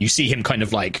Stormchasers. You see him kind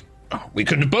of like, oh, we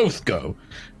could both go.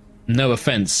 No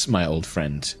offense, my old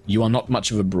friend. You are not much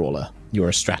of a brawler. You're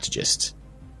a strategist.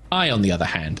 I, on the other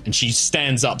hand, and she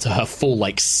stands up to her full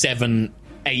 7'8"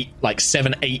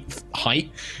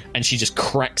 height, and she just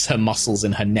cracks her muscles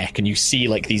in her neck, and you see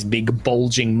these big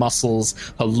bulging muscles.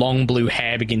 Her long blue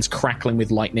hair begins crackling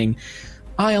with lightning.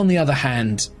 I, on the other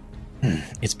hand,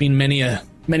 it's been many a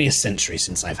century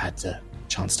since I've had the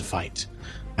chance to fight.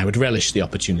 I would relish the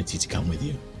opportunity to come with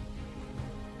you.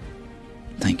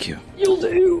 Thank you. You'll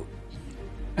do.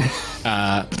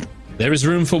 There is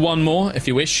room for one more, if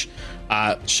you wish.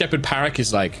 Shepherd Parak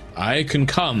is like, I can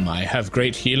come. I have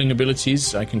great healing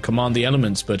abilities. I can command the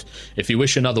elements, but if you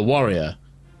wish another warrior,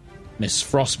 Miss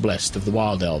Frostblessed of the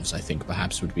Wild Elves, I think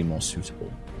perhaps would be more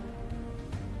suitable.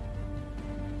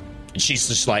 And she's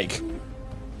just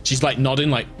nodding,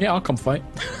 yeah, I'll come fight.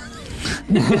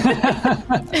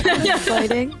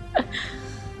 Fighting.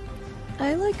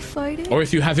 I like fighting. Or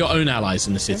if you have your own allies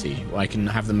in the city, I can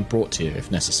have them brought to you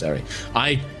if necessary.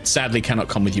 I sadly cannot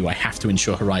come with you. I have to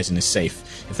ensure Horizon is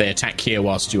safe. If they attack here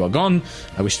whilst you are gone,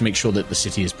 I wish to make sure that the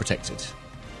city is protected.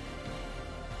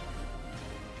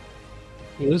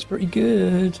 He was pretty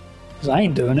good. Because I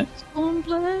ain't doing it.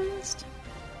 Stormblessed.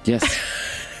 Yes.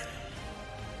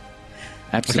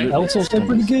 Absolutely. Elf's also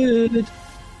pretty good.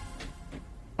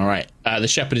 All right. The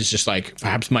shepherd is just like,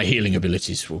 perhaps my healing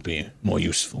abilities will be more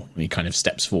useful. And he kind of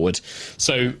steps forward.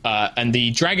 So, and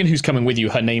the dragon who's coming with you,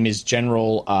 her name is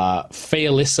General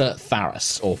Phaelissa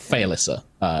Tharas, or Phaelissa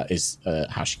is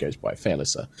how she goes by,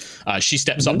 Phaelissa. She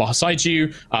steps up beside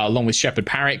you, along with Shepherd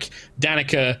Parak.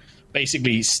 Danica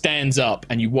basically stands up,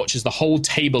 and you watch as the whole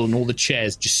table and all the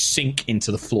chairs just sink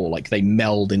into the floor, they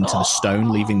meld into the stone,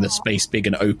 leaving the space big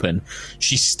and open.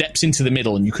 She steps into the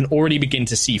middle, and you can already begin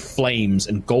to see flames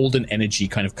and golden energy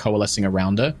kind of coalescing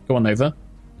around her. Go on, Nova.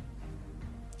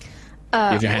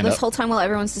 This whole time while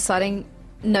everyone's deciding,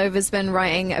 Nova's been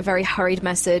writing a very hurried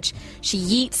message. She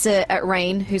yeets it at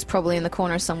Rain, who's probably in the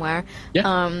corner somewhere.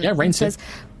 Rain says,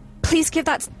 Please give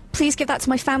that to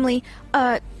my family.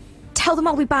 Tell them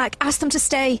I'll be back. Ask them to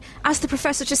stay. Ask the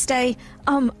professor to stay.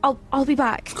 I'll be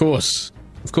back. Of course.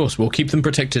 We'll keep them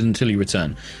protected until you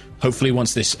return. Hopefully,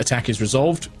 once this attack is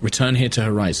resolved, return here to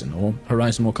Horizon, or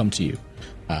Horizon will come to you.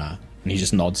 And he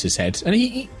just nods his head.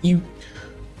 And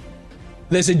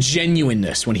there's a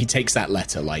genuineness when he takes that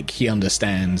letter. Like, he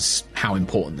understands how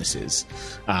important this is.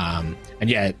 And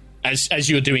yeah, as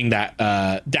you're doing that,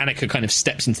 Danica kind of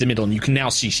steps into the middle, and you can now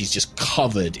see she's just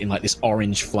covered in like this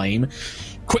orange flame.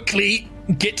 Quickly,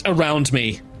 get around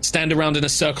me. Stand around in a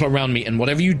circle around me, and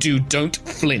whatever you do, don't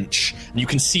flinch. And you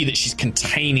can see that she's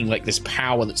containing like this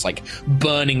power that's like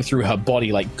burning through her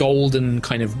body, like golden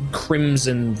kind of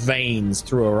crimson veins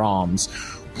through her arms.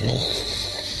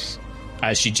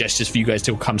 As she gestures for you guys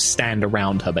to come stand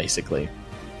around her, basically.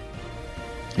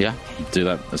 Yeah, do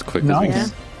that as quick as we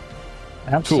can.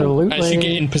 Absolutely. Cool. As you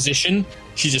get in position,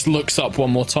 she just looks up one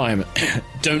more time.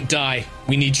 Don't die.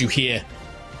 We need you here.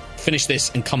 Finish this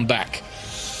and come back.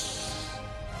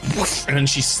 And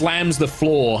she slams the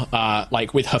floor,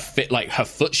 like with her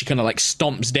foot. She kind of like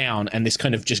stomps down, and this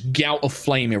kind of just gout of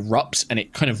flame erupts, and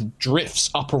it kind of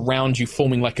drifts up around you,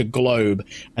 forming like a globe,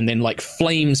 and then like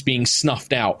flames being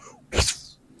snuffed out.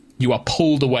 You are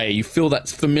pulled away. You feel that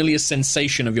familiar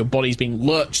sensation of your bodies being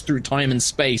lurched through time and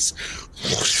space.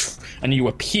 And you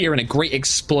appear in a great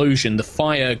explosion. The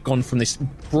fire gone from this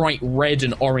bright red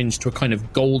and orange to a kind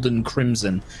of golden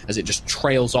crimson as it just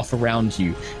trails off around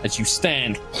you as you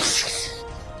stand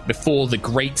before the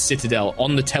great citadel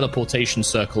on the teleportation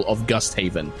circle of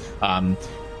Gusthaven.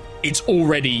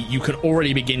 You can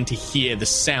already begin to hear the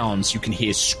sounds. You can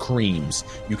hear screams.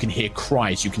 You can hear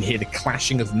cries. You can hear the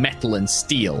clashing of metal and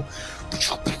steel.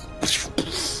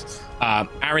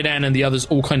 Aridan and the others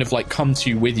all kind of like come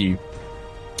to you with you.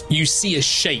 You see a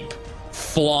shape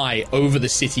fly over the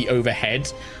city overhead.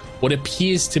 What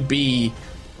appears to be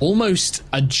almost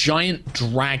a giant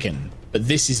dragon, but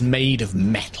this is made of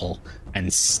metal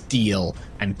and steel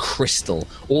and crystal,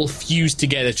 all fused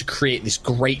together to create this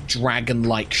great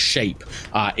dragon-like shape.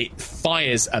 It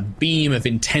fires a beam of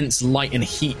intense light and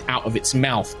heat out of its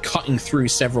mouth, cutting through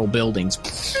several buildings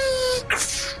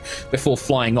before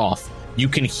flying off. You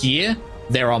can hear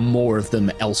there are more of them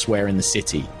elsewhere in the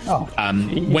city.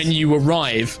 When you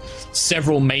arrive,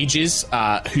 several mages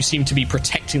who seem to be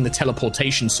protecting the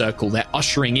teleportation circle, they're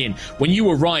ushering in. When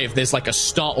you arrive, there's like a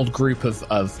startled group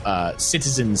of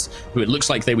citizens who it looks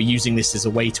like they were using this as a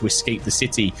way to escape the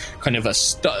city, kind of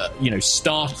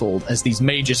startled as these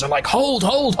mages are like, hold!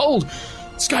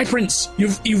 Sky Prince,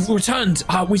 you've returned.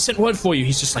 We sent word for you.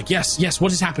 He's just like, yes,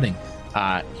 what is happening?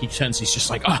 He turns, he's just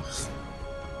like,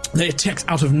 they attacked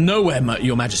out of nowhere,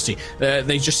 Your Majesty.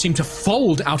 They just seem to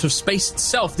fold out of space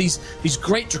itself. These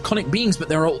great draconic beings, but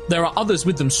there are others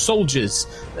with them, soldiers.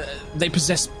 They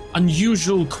possess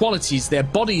unusual qualities. Their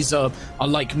bodies are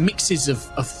like mixes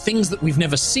of things that we've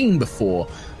never seen before.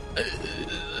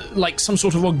 Like some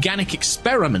sort of organic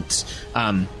experiment.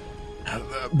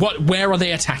 Where are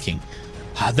they attacking?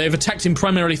 They've attacked in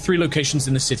primarily 3 locations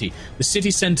in the city. The city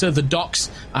centre, the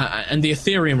docks, and the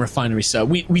Ethereum refinery, sir.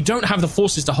 We don't have the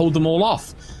forces to hold them all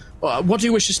off. What do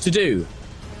you wish us to do?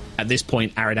 At this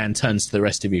point, Aridan turns to the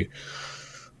rest of you.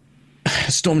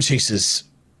 Storm Chasers,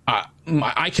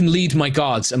 I can lead my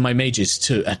guards and my mages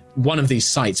to one of these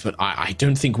sites, but I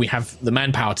don't think we have the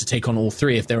manpower to take on all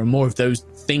 3 if there are more of those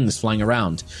things flying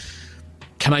around.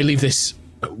 Can I leave this?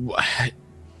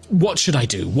 What should I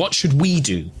do? What should we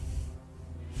do?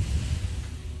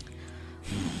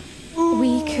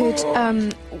 We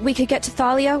could get to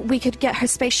Thalia. We could get her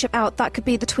spaceship out. That could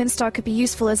be the Twin Star. Could be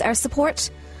useful as air support,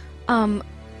 along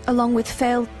with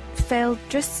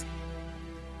Faeldris.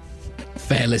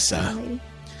 Faelissa.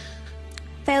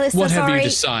 Faelissa. What have you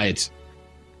decided?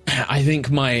 I think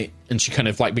and she kind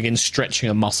of like begins stretching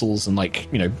her muscles and like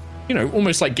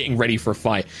almost like getting ready for a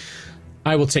fight.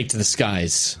 I will take to the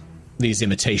skies. These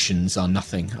imitations are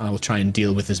nothing. I will try and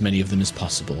deal with as many of them as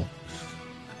possible.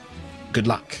 Good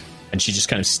luck. And she just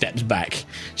kind of steps back.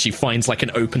 She finds like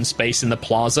an open space in the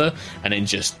plaza, and then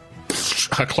just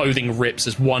her clothing rips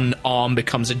as one arm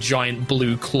becomes a giant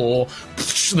blue claw,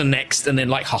 the next, and then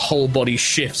like her whole body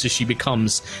shifts as she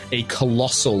becomes a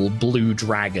colossal blue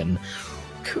dragon.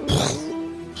 Cool.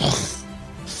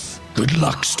 Good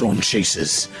luck, Storm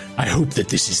Chasers. I hope that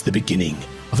this is the beginning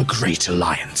of a great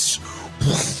alliance.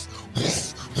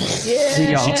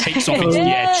 Yeah. She takes off into the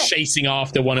air, chasing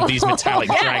after one of these metallic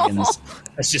dragons.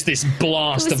 It's just this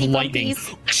blast of lightning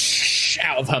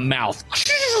out of her mouth.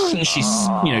 And she,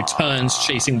 turns,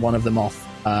 chasing one of them off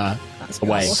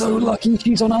away. So lucky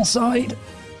she's on our side.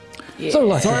 Yeah. So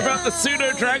lucky. Sorry about the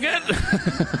pseudo-dragon!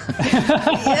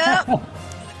 Yep.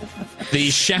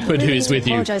 The shepherd who is with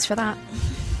you. Apologize for that.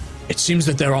 It seems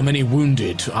that there are many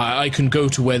wounded. I can go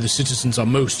to where the citizens are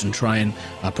most and try and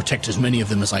protect as many of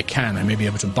them as I can. I may be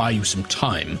able to buy you some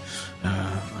time.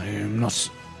 I am not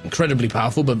incredibly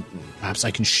powerful, but perhaps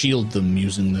I can shield them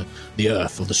using the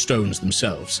earth or the stones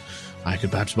themselves. I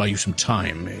could perhaps buy you some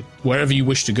time. Wherever you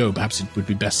wish to go, perhaps it would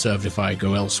be best served if I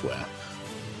go elsewhere.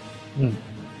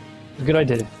 Good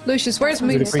idea. Lucius, where's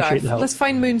Really Moonstar? appreciate the help. Let's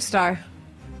find Moonstar.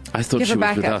 I thought Give she her was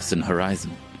back with up. us in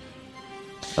Horizon.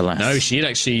 Alas. No, she had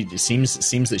actually, it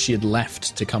seems that she had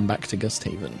left to come back to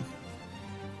Gusthaven.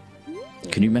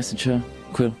 Can you message her,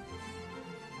 Quill?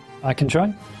 I can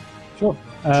try. Sure.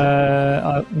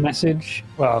 Message.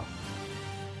 Well,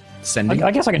 Sending?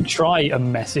 I guess I can try a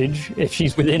message if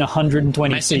she's within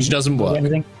 120 Message feet doesn't or work.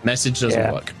 anything. Message doesn't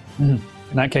Yeah. work. In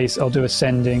that case, I'll do a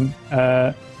sending.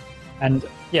 And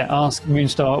yeah, ask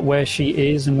Moonstar where she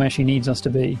is and where she needs us to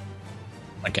be.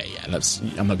 Okay, yeah,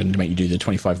 I'm not going to make you do the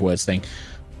 25 words thing.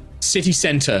 City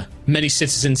centre, many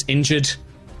citizens injured.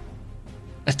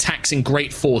 Attacks in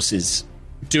great forces.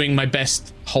 Doing my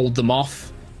best, hold them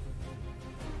off.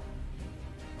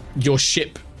 Your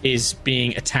ship is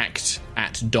being attacked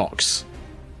at docks.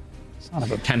 Son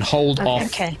of a... Can hold off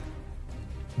Okay.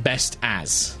 best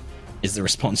as, is the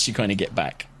response you kind of get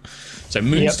back. So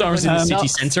Moonstar is in the city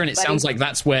Docks, centre, and it buddy. sounds like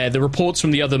that's where the reports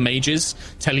from the other mages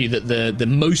tell you that the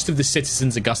most of the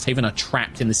citizens of Gusthaven are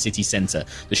trapped in the city centre.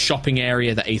 The shopping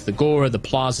area, the Aethagora, the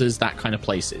plazas, that kind of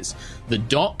places. The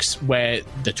docks, where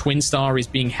the Twin Star is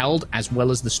being held, as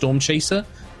well as the Storm Chaser,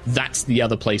 that's the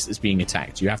other place that's being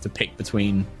attacked. You have to pick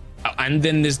between... And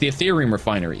then there's the Ethereum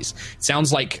refineries. It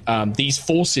sounds like these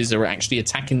forces are actually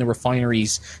attacking the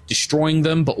refineries, destroying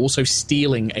them, but also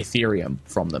stealing Ethereum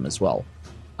from them as well.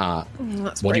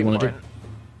 That's What do you want to do?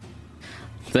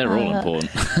 They're all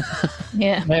important.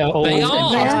 Yeah. They are all They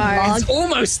important. are. It's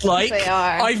almost like They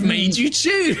are. I've made you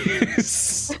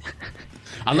choose.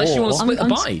 Unless you want to split the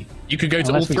I'm- pie. You could go to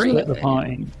all Unless we three. split the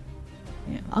party.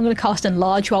 I'm going to cast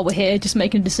Enlarge while we're here, just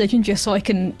making a decision, just so I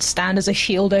can stand as a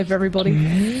shield over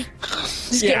everybody.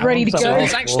 Just get ready to so go.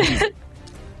 It's actually...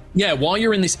 Yeah, while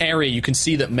you're in this area, you can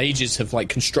see that mages have like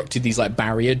constructed these like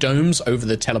barrier domes over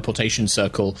the teleportation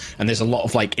circle, and there's a lot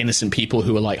of like innocent people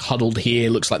who are like huddled here.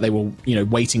 Looks like they were,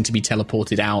 waiting to be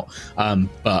teleported out.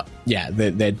 But yeah,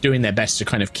 they're doing their best to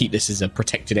kind of keep this as a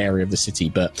protected area of the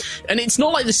city. And it's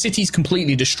not like the city's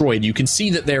completely destroyed. You can see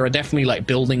that there are definitely like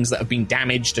buildings that have been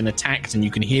damaged and attacked, and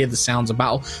you can hear the sounds of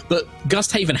battle. But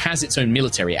Gusthaven has its own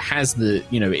military. It has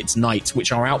its knights,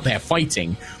 which are out there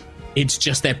fighting. It's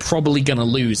just they're probably going to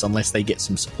lose unless they get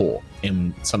some support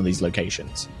in some of these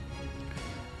locations.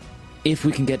 If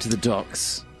we can get to the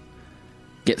docks,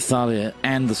 get Thalia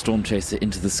and the Storm Chaser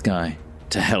into the sky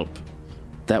to help,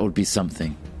 that would be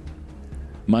something.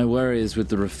 My worry is with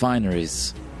the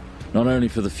refineries, not only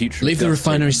for the future... Leave of the Gusthaven-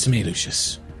 refineries to me,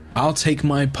 Lucius. I'll take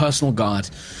my personal guard.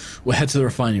 We'll head to the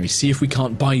refinery, see if we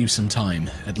can't buy you some time,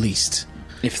 at least.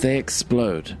 If they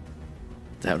explode,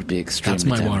 that would be extremely That's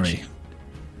my damaging. worry.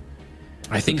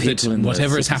 I think The that people in the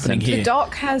whatever is city happening centre- The here...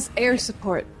 dock has air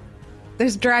support.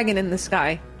 There's dragon in the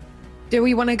sky. Do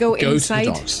we want to go Go to the inside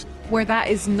docks. where that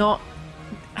is not?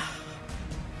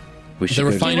 We should The go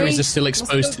to- refineries we- are still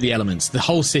exposed to the elements. The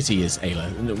whole city is,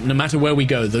 Ayla. No matter where we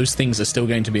go, those things are still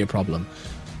going to be a problem.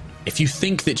 If you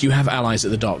think that you have allies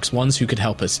at the docks, ones who could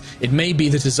help us, it may be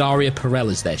that Azaria Perel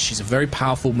is there. She's a very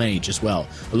powerful mage as well,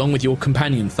 along with your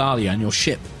companion Thalia and your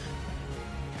ship.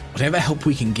 Whatever help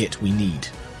we can get, we need.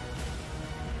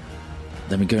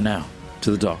 Then we go now,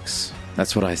 to the docks.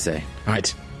 That's what I say.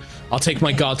 Right. I'll take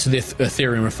my guard to the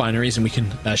Ethereum refineries, and we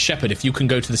can... Shepard, if you can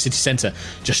go to the city centre,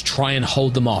 just try and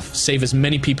hold them off. Save as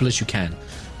many people as you can.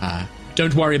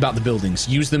 Don't worry about the buildings.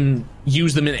 Use them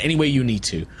in any way you need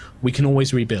to. We can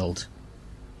always rebuild.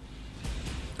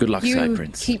 Good luck, You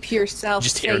Cyprince. keep yourself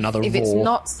Just safe. hear another If it's roar.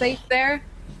 not safe there,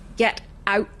 get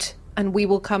out, and we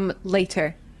will come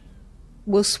later.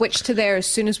 We'll switch to there as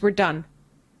soon as we're done.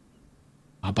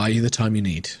 I'll buy you the time you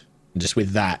need. And just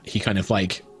with that, he kind of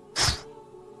like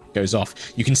goes off.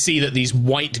 You can see that these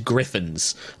white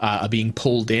griffins are being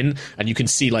pulled in, and you can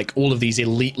see like all of these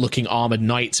elite-looking armored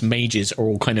knights, mages are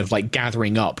all kind of like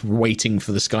gathering up, waiting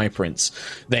for the Sky Prince.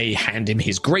 They hand him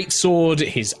his greatsword.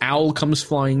 His owl comes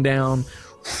flying down.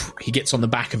 He gets on the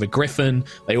back of a griffin.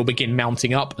 They all begin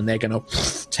mounting up, and they're going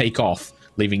to take off,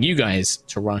 leaving you guys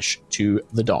to rush to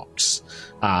the docks.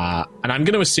 And I'm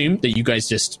going to assume that you guys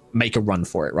just make a run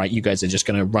for it, right? You guys are just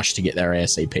going to rush to get there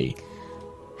ASAP.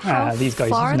 These guys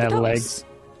far are and the their docks? legs.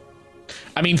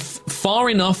 I mean, far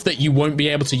enough that you won't be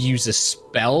able to use a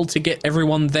spell to get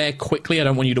everyone there quickly. I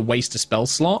don't want you to waste a spell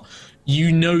slot.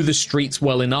 You know the streets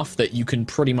well enough that you can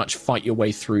pretty much fight your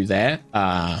way through there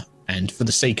and and for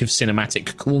the sake of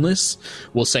cinematic coolness,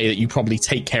 we'll say that you probably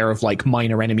take care of like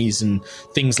minor enemies and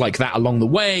things like that along the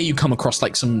way. You come across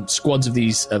like some squads of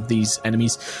these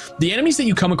enemies. The enemies that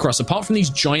you come across, apart from these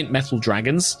giant metal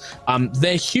dragons,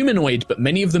 they're humanoid, but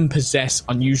many of them possess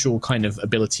unusual kind of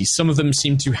abilities. Some of them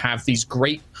seem to have these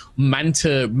great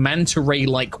manta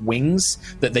ray-like wings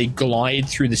that they glide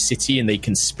through the city, and they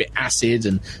can spit acid,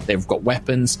 and they've got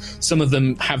weapons. Some of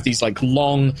them have these like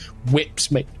long whips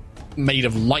made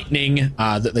of lightning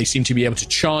that they seem to be able to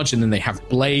charge, and then they have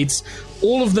blades.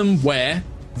 All of them wear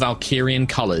Valkyrian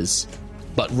colors,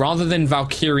 but rather than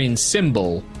Valkyrian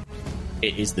symbol,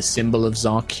 it is the symbol of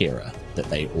Zarkira that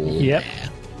they all wear.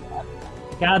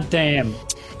 God damn.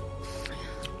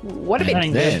 What a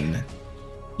bit. Then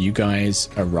you guys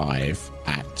arrive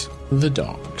at the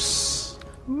docks.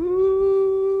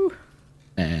 Ooh.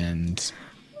 And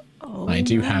I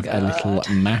do have a little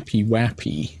mappy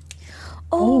wappy.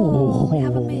 We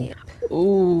have a map.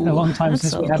 Ooh. Been a long time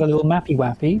since we had a little mappy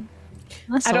wappy.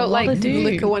 I don't like the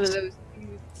look of one of those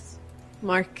dudes,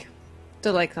 Mark.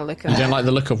 Don't like the look of You don't like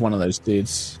the look of one of those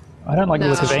dudes? I don't like the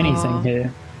look of No. anything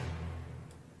here.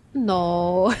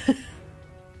 No.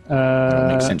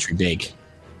 Make Sentry big.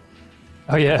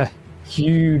 Oh yeah,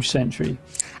 huge sentry.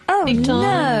 Oh Big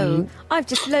time. no! I've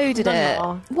just loaded it.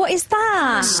 What is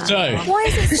that? So, Why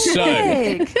is it so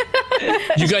big?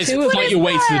 you guys Two of fight your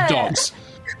way to the that? docks.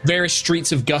 Various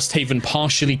streets of Gusthaven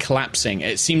partially collapsing.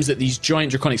 It seems that these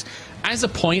giant draconics,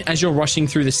 as you're rushing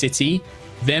through the city,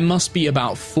 there must be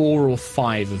about 4 or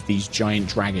 5 of these giant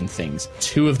dragon things.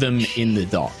 2 of them in the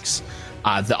docks.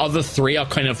 The other 3 are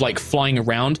kind of like flying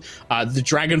around. The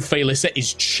dragon Phalissa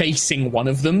is chasing one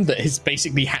of them that has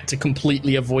basically had to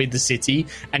completely avoid the city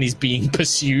and is being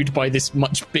pursued by this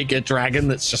much bigger dragon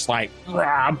that's just like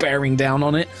bearing down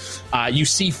on it. You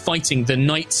see fighting. The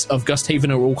knights of Gusthaven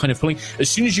are all kind of pulling. As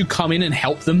soon as you come in and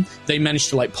help them, they manage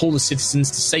to like pull the citizens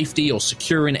to safety or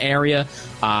secure an area,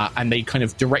 and they kind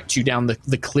of direct you down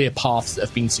the clear paths that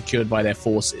have been secured by their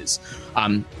forces.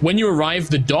 When you arrive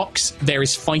the docks, there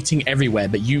is fighting everywhere,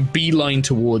 but you beeline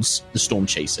towards the Storm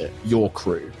Chaser, your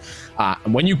crew.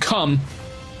 And when you come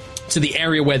to the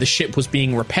area where the ship was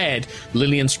being repaired,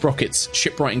 Lillian Sprocket's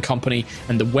shipwrighting company,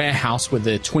 and the warehouse where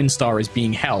the Twin Star is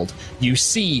being held, you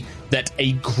see that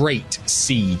a great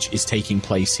siege is taking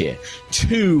place here.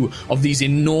 2 of these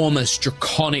enormous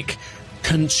draconic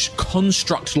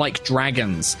construct-like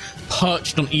dragons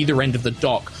perched on either end of the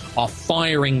dock are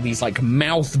firing these like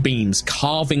mouth beams,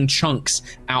 carving chunks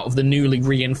out of the newly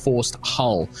reinforced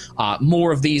hull.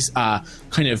 More of these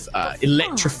kind of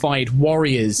electrified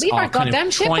warriors Leave are our kind goddamn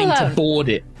of ship trying to alone. board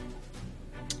it.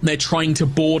 They're trying to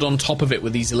board on top of it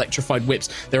with these electrified whips.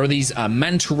 There are these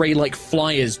manta ray-like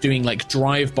flyers doing like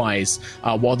drive-bys,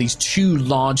 while these 2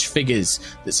 large figures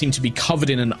that seem to be covered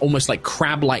in an almost like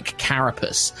crab-like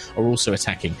carapace are also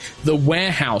attacking. The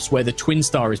warehouse where the Twin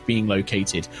Star is being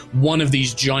located, one of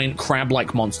these giant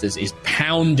crab-like monsters is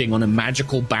pounding on a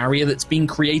magical barrier that's being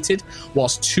created,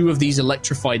 whilst 2 of these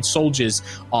electrified soldiers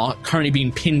are currently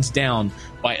being pinned down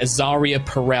by Azaria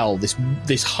Perel,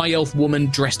 this high elf woman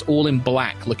dressed all in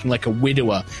black, looking like a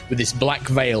widower with this black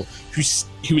veil,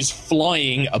 who is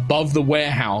flying above the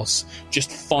warehouse,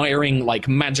 just firing like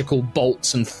magical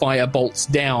bolts and fire bolts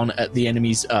down at the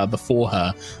enemies before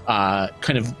her,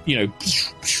 kind of,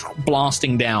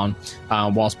 blasting down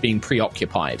whilst being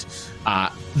preoccupied.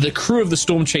 The crew of the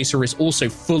Storm Chaser is also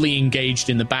fully engaged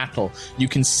in the battle. You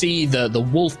can see the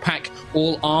wolf pack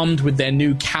all armed with their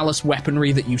new callous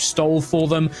weaponry that you stole for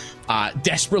them,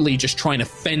 desperately just trying to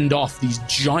fend off these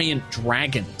giant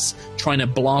dragons, trying to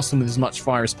blast them with as much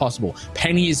fire as possible.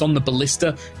 Penny is on the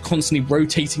ballista, constantly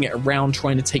rotating it around,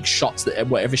 trying to take shots at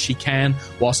whatever she can,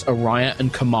 whilst Araya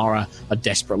and Kamara are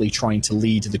desperately trying to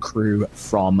lead the crew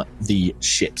from the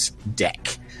ship's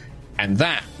deck. And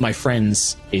that, my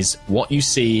friends, is what you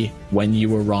see when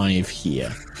you arrive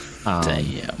here.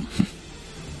 Damn.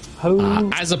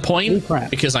 As a point,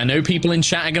 because I know people in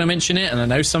chat are going to mention it, and I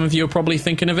know some of you are probably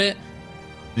thinking of it,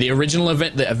 the original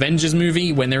event, the Avengers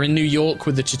movie, when they're in New York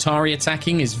with the Chitauri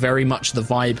attacking, is very much the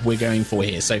vibe we're going for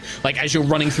here. So, like, as you're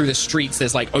running through the streets,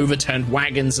 there's like overturned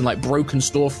wagons and like broken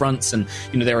storefronts, and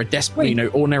there are desperate,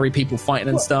 ordinary people fighting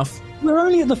and stuff. We're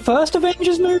only at the first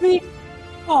Avengers movie?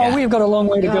 Oh, Yeah. we've got a long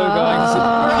way to go,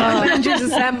 guys. Avengers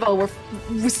Assemble.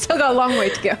 We've still got a long way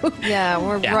to go. Yeah,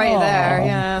 we're Yeah. right there. Aw.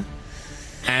 Yeah.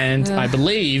 And I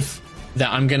believe that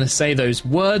I'm going to say those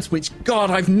words, which,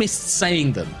 God, I've missed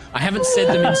saying them. I haven't said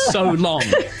them in so long.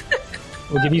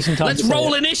 We'll give you some time Let's to say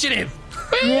roll it. initiative!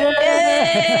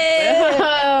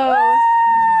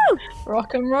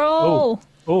 Rock and roll.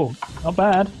 Oh, not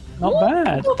bad. Not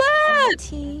bad. Not bad.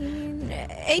 19,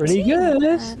 18, Pretty good.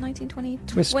 19, 20,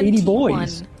 We're speedy 21.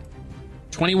 boys.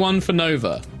 21 for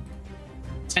Nova.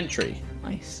 Sentry.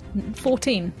 Nice.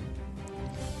 14.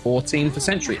 14 for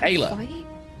Sentry. Ayla.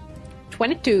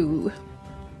 22.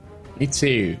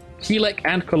 22. Keelek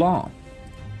and Kalar.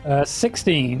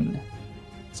 16.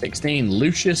 16.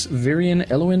 Lucius, Virian,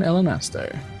 Elwin,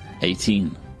 Elenasto.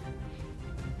 18.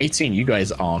 18. You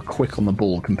guys are quick on the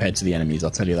ball compared to the enemies,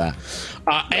 I'll tell you that.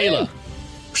 Ayla.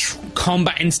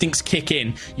 Combat instincts kick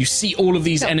in. You see all of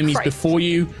these enemies Christ. before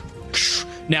you.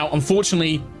 Now,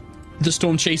 unfortunately, the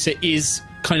Storm Chaser is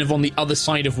kind of on the other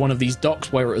side of one of these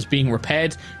docks where it was being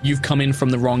repaired. You've come in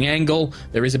from the wrong angle.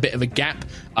 There is a bit of a gap.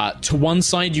 To one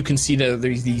side, you can see that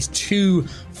there's these two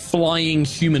flying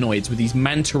humanoids with these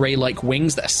manta ray-like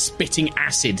wings that are spitting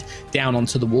acid down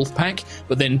onto the wolf pack,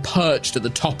 but then perched at the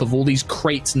top of all these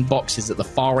crates and boxes at the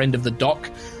far end of the dock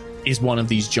is one of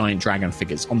these giant dragon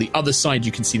figures. On the other side,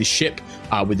 you can see the ship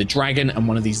with the dragon and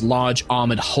one of these large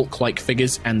armored Hulk-like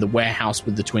figures and the warehouse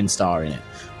with the twin star in it.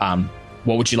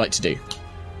 What would you like to do?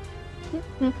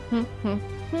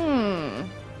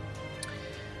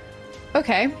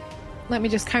 Okay, let me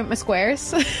just count my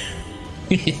squares.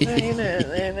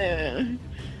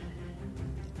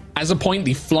 As a point,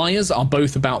 the flyers are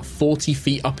both about 40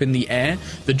 feet up in the air.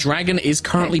 The dragon is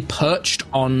currently perched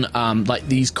on like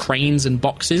these cranes and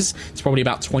boxes. It's probably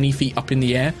about 20 feet up in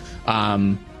the air.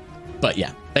 But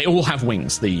yeah, they all have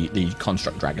wings, the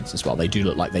construct dragons as well. They do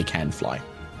look like they can fly.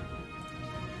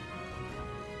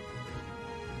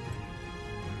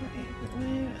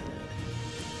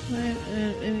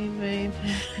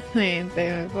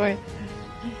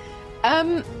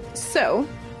 So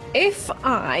if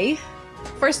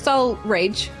first I'll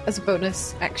rage as a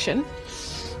bonus action.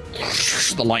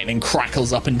 The lightning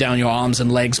crackles up and down your arms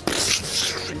and legs,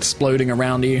 exploding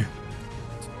around you.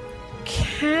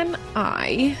 Can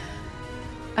I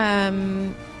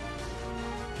I'm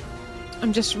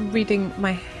just reading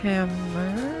my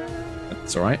hammer.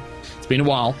 That's all right. It's been a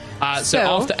while. So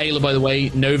after Ayla, by the way,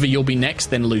 Nova, you'll be next,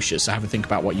 then Lucius. So have a think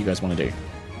about what you guys want to do.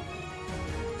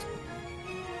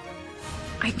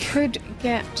 I could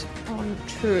get on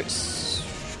to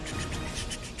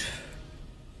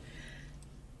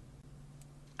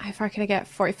how far can I get?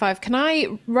 45. Can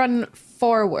I run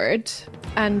forward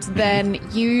and then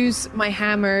use my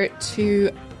hammer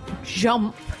to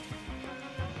jump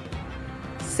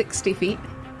 60 feet?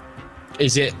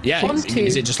 Is it? Yeah. One, two.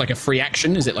 Is it just like a free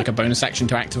action? Is it like a bonus action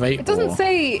to activate? It doesn't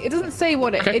say. It doesn't say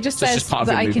what it. Okay, It just so it's says just part of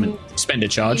that your I can movement. Spend a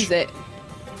charge. use it.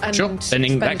 And Sure. Then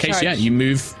in spend that a case, charge. yeah, you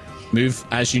move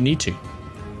as you need to.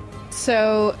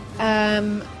 So,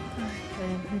 20,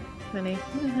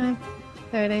 25,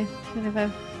 30,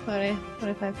 25, 40,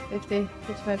 45, 50,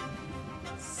 55,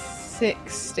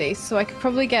 60. So I could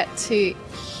probably get to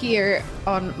here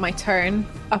on my turn,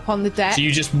 up on the deck. So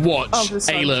you just watch of the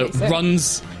Storm Ayla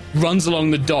Chaser. runs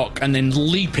along the dock and then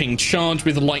leaping, charged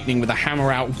with lightning with a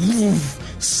hammer out, woof,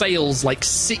 sails like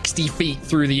 60 feet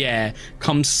through the air,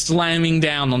 comes slamming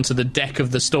down onto the deck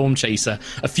of the Storm Chaser.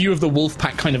 A few of the wolf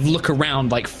pack kind of look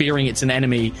around like fearing it's an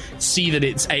enemy, see that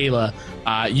it's Ayla.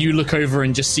 You look over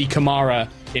and just see Kamara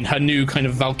in her new kind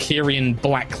of Valkyrian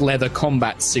black leather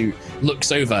combat suit,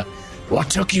 looks over. What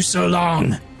took you so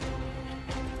long?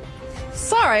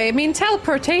 Sorry, I mean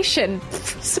teleportation.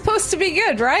 Supposed to be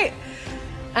good, right?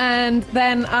 And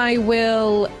then I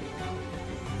will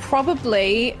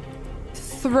probably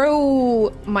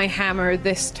throw my hammer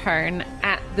this turn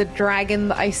at the dragon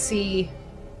that I see,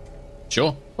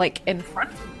 Sure. like, in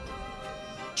front.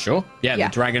 Sure. Yeah, Yeah.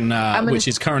 the dragon, which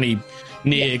is currently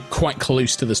near, quite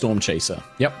close to the Storm Chaser.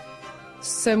 Yep.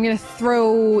 So I'm going to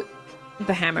throw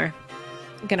the hammer.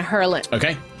 I'm going to hurl it.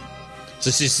 Okay. So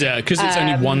this is because it's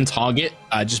only one target.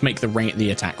 Just make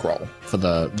the attack roll for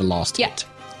the last hit.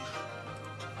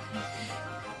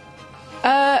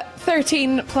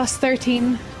 13 plus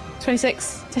 13,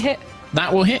 26 to hit.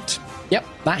 That will hit. Yep,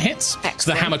 that hits. Excellent.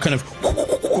 So the hammer kind of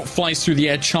flies through the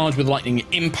air, charged with lightning. It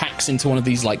impacts into one of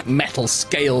these like metal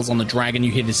scales on the dragon.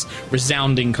 You hear this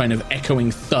resounding kind of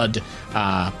echoing thud.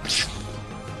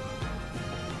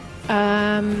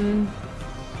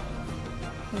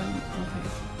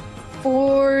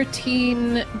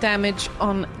 14 damage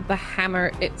on the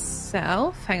hammer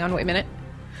itself. Hang on, wait a minute.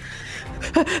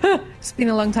 It's been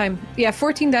a long time. Yeah,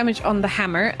 14 damage on the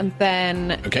hammer, and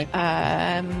then Okay.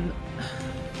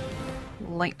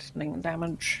 lightning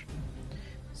damage.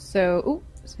 So,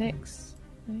 6,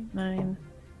 9,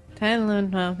 10,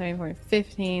 11, 12, 13, 14,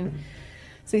 15,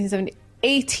 16, 17,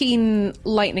 18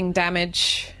 lightning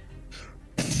damage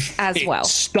as well.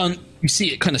 You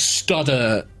see it kind of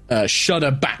stutter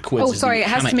shudder backwards. Oh, as sorry, the it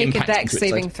has to hammer make a impacts dex into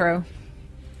its saving throw.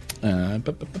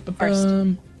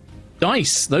 First.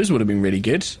 Dice. Those would have been really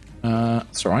good.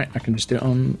 That's all right. I can just do it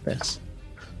on this.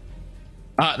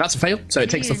 That's a fail, so it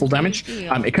takes the full damage.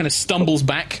 It kind of stumbles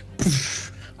back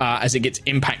as it gets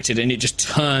impacted, and it just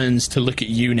turns to look at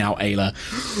you now, Ayla.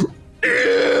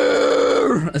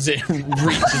 As it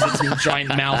reaches its giant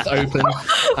mouth open.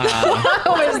 What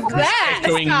was that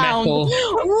Echoing sound? metal.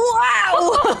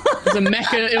 Wow!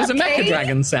 It was a mecha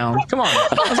dragon sound. Come on.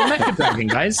 It was a mecha dragon,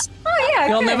 guys. Oh, yeah,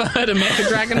 Y'all okay. never heard a mecha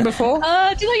dragon before? Do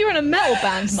you know you're in a metal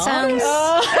band, Mark? Sounds.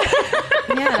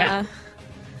 Yeah.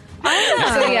 I don't know.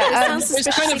 So, yeah, it sounds It's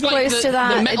suspiciously kind of like close to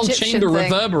that the metal Egyptian chamber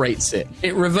thing. reverberates it.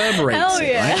 It reverberates Hell it,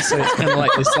 yeah. right? So it's kind of like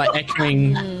this like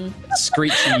echoing,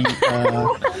 screechy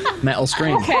metal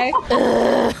scream. Okay.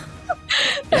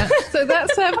 So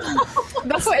that's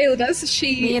what Ayla does. Me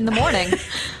She in the morning.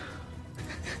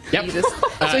 Yep. so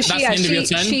That's she the end of your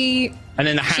turn. she and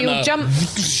then the she'll hammer. jump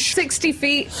 60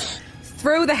 feet,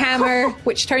 throw the hammer,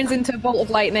 which turns into a bolt of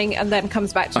lightning, and then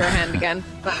comes back to her hand again.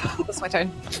 That's my turn.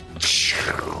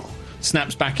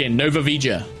 Snaps back in. Nova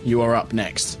Vija, you are up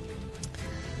next.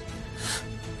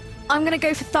 I'm gonna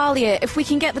go for Thalia. If we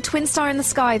can get the twin star in the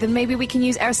sky, then maybe we can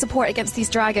use air support against these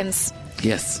dragons.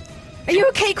 Yes. Are you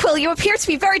okay, Quill? You appear to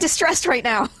be very distressed right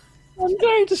now. I'm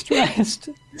very distressed.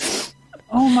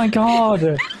 Oh my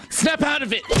god. Snap out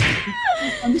of it!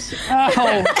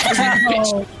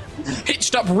 Ow.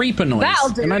 Hitched up Reaper noise. That'll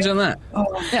do Imagine that.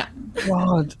 Yeah.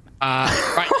 God.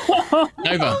 Right.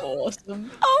 Nova. I'm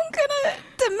gonna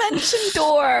dimension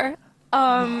door.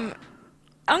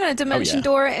 I'm gonna dimension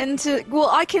door into. Well,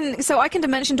 I can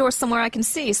dimension door somewhere I can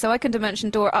see. So I can dimension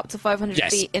door up to 500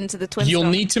 Yes. feet into the twin You'll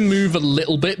star. need to move a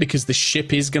little bit because the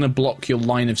ship is going to block your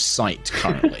line of sight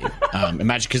currently.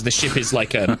 Imagine because the ship is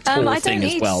like a tall I don't thing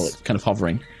as need- well. It's kind of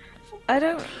hovering. I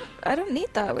don't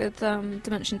need that with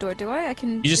dimension door, do I? I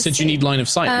can. You just said you need line of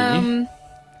sight, didn't you?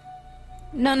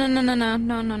 No.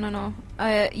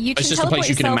 You can just a teleport place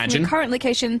you can yourself imagine? from your current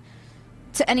location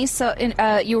to any.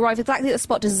 You arrive exactly at the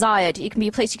spot desired. You can be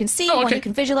a place you can see, one okay. you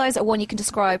can visualize, or one you can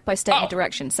describe by stating a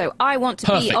direction. So I want to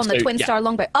Perfect. be on the So, twin yeah. star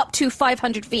longbow up to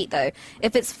 500 feet, though.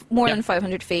 If it's more Yeah. than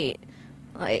 500 feet,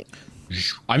 like.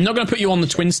 I'm not going to put you on the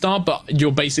twin star, but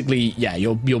you're basically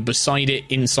you're beside it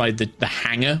inside the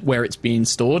hangar where it's being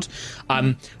stored.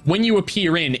 When you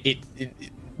appear in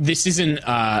this isn't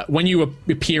when you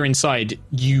appear inside,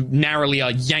 you narrowly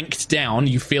are yanked down.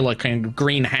 You feel a kind of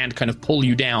green hand kind of pull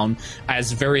you down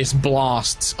as various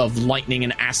blasts of lightning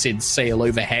and acid sail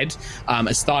overhead.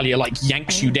 As Thalia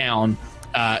yanks you down.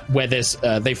 Where there's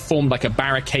they've formed like a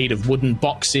barricade of wooden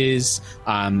boxes.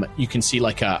 You can see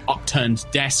like a upturned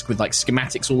desk with like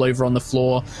schematics all over on the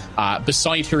floor.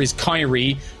 Beside her is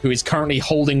Kyrie, who is currently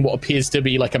holding what appears to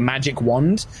be like a magic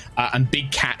wand, and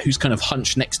Big Cat, who's kind of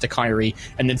hunched next to Kyrie.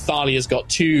 And then Thalia's got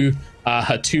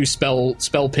her two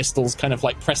spell pistols kind of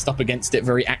like pressed up against it,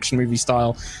 very action movie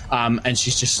style. And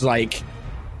she's just like,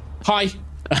 "Hi."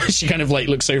 She kind of like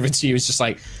looks over to you. It's just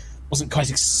like, wasn't quite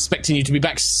expecting you to be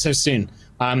back so soon.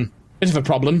 Bit of a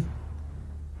problem.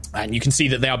 And you can see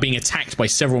that they are being attacked by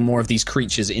several more of these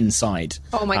creatures inside.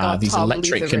 Oh my God, these Tom, leave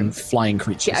electric the room. and flying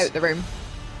creatures. Get out the room.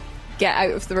 Get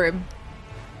out of the room.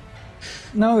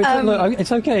 No,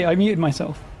 it's okay. I muted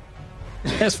myself.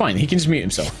 That's fine. He can just mute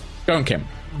himself. Go on, Kim.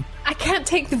 I can't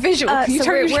take the visual. Can you so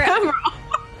turn your we're- camera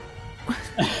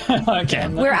off? Okay.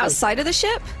 We're outside of the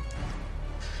ship.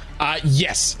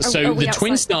 Yes. So are we the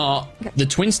twin outside? star, the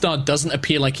twin star doesn't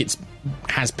appear like it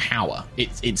has power.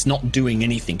 It's not doing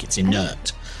anything. It's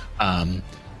inert.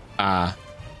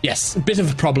 Yes, a bit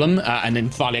of a problem. And then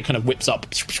Thalia kind of whips up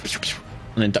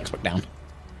and then ducks back down.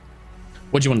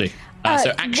 What do you want to do?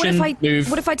 So action, move.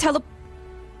 What if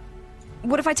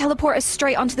I teleport us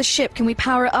straight onto the ship? Can we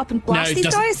power it up and blast these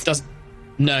guys?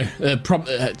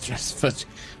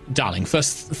 Darling,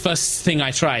 first thing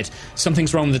I tried,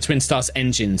 something's wrong with the Twin Star's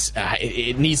engines.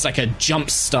 It needs like a jump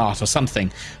start or something.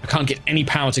 I can't get any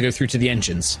power to go through to the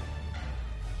engines.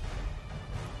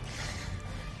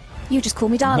 You just call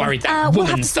me darling. Worried that we'll have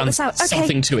to woman's sort done this out. Okay.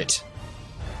 something to it.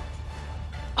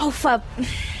 Oh, fub.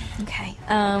 Okay.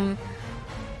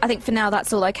 I think for now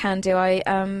that's all I can do.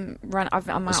 I'm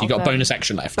out. So you got a bonus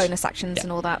action left. Bonus actions Yeah.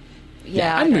 and all that.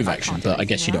 Yeah, I and don't- move I action, can't do but I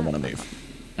guess you anything don't now. want to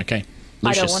move. Okay. I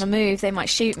Lucius. don't want to move. They might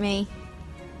shoot me.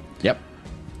 Yep.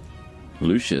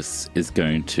 Lucius is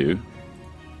going to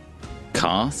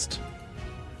cast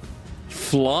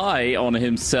Fly on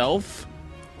himself.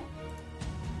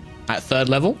 At third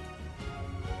level.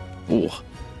 Oh,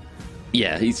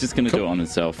 yeah, he's just going to do it on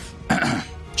himself.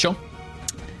 Sure.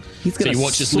 He's So going you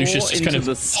watch as Lucius just kind of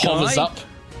hovers up.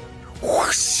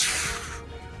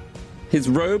 his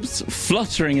robes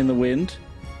fluttering in the wind,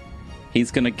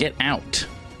 he's going to get out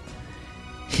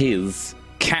his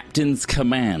captain's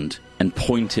command and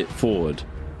point it forward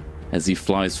as he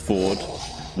flies forward.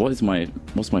 What's my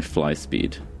fly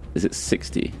speed? Is it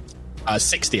 60?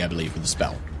 60, I believe, with the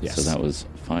spell. Yes. So that was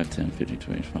 5, 10, 15,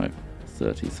 25,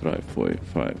 30, 35,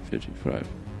 45, 55.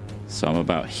 So I'm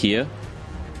about here.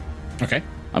 Okay.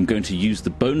 I'm going to use the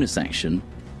bonus action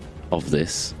of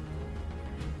this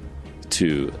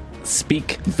to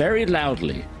speak very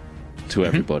loudly to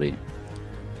everybody.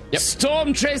 Yep.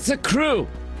 Storm Chaser crew!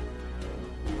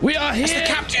 We are here! That's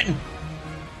the captain!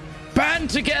 Band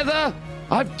together!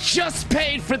 I've just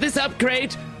paid for this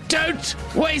upgrade! Don't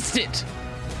waste it!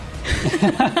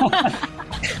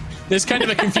 There's kind of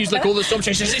a confused look, all the storm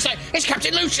chasers. It's like, it's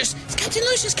Captain Lucius! It's Captain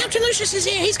Lucius! Captain Lucius is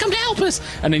here! He's come to help us!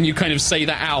 And then you kind of say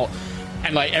that out,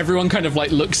 and like everyone kind of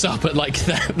like looks up at like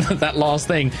that last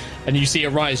thing, and you see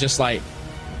Arise just like,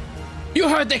 you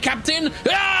heard the captain!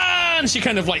 Ah! And she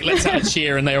kind of like lets out a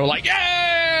cheer, and they're all like,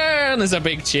 yeah! And there's a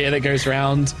big cheer that goes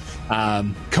round.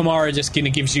 Kamara just kind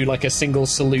of gives you like a single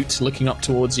salute, looking up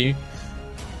towards you.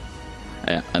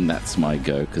 And that's my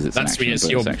go, because it's that's an action,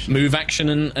 your action. move action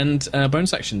and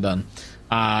bonus action done.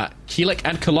 Keelik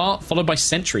and Kalar, followed by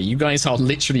Sentry. You guys are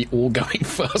literally all going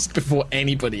first before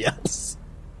anybody else.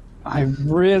 I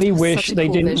really wish a they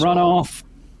cool didn't visual. run off,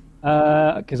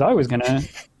 because I was going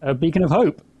to Beacon of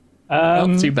Hope.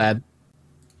 Oh, too bad.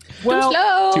 Well,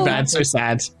 Hello. Too bad. So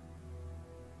sad.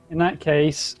 in that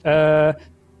case, I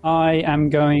am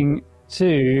going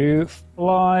to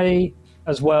fly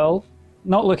as well.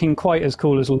 Not looking quite as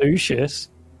cool as Lucius.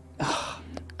 I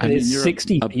It mean, is you're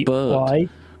 60 a feet bird. fly.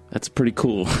 That's pretty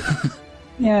cool.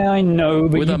 Yeah, I know,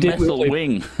 but With you a did metal with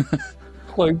wing.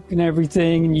 cloak and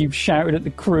everything, and you shouted at the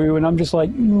crew, and I'm just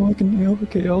like, no, I can help.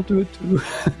 Okay, I'll do it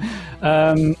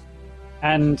too.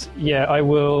 And yeah, I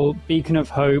will Beacon of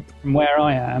Hope from where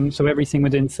I am, so everything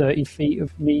within 30 feet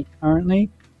of me currently.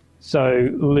 So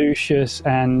Lucius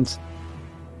and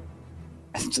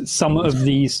some of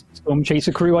these Storm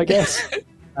Chaser crew, I guess,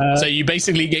 So you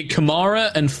basically get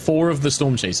Kamara and 4 of the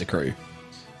Storm Chaser crew.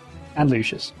 and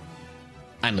Lucius.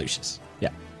 And Lucius. Yeah.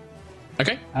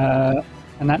 Okay. And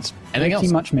that's Anything pretty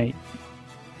else? much me.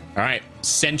 All right.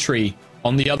 Sentry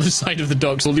on the other side of the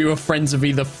docks. All your friends have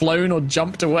either flown or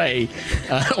jumped away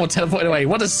or teleported away.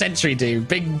 What does Sentry do?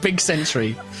 Big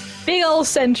Sentry. Big old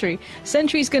Sentry.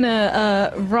 Sentry's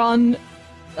gonna run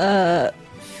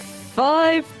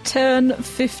 5, 10,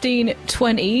 15,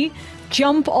 20,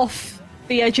 jump off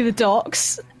the edge of the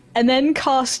docks, and then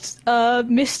cast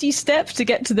Misty Step to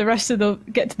get to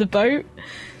the boat.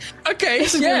 Okay.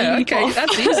 Yeah. really Okay. off.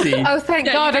 That's easy. Oh, thank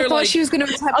Yeah, God! you I know, thought like- she was going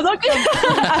to attempt.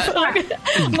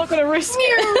 I'm not gonna risk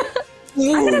it. I'm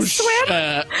going to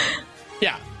swim.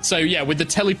 Yeah. So yeah, with the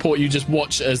teleport, you just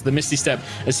watch as the Misty Step,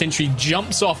 as Sentry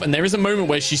jumps off, and there is a moment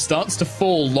where she starts to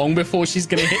fall long before she's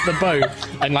going to hit the boat,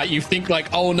 and like you think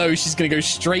like, oh no, she's going to go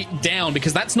straight down,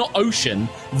 because that's not ocean,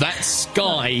 that's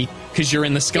sky, because you're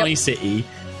in the Sky City,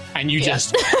 and you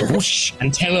just whoosh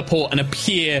and teleport and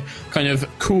appear kind of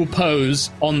cool pose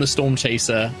on the Storm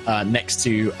Chaser next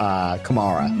to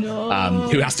Kamara,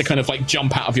 who has to kind of like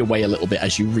jump out of your way a little bit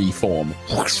as you reform.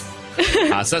 So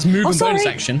that's move and bonus sorry.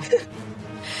 action.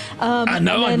 And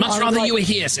No, I'd then much I would rather like- you were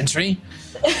here, Sentry.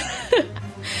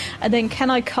 And then can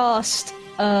I cast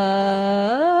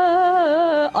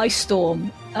Ice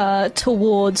Storm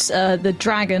towards the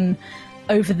dragon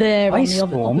over there Ice on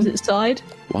the Storm? opposite side?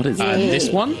 What is that? This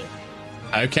one?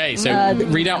 Okay, so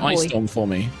read out Ice Storm for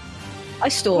me.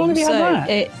 Ice Storm. How long have you so had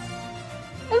that?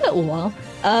 a little while.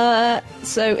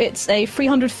 So it's a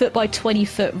 300-foot by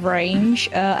 20-foot range.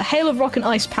 A hail of rock and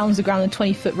ice pounds the ground in a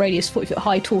 20-foot radius, 40-foot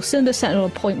high, tall cylinder set on a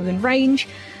point within range.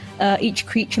 Each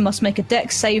creature must make a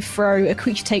dex save throw. A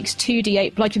creature takes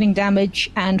 2d8 bludgeoning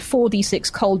damage and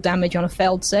 4d6 cold damage on a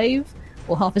failed save,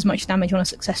 or half as much damage on a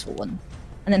successful one.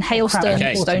 And then hailstones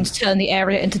Okay. turn the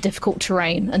area into difficult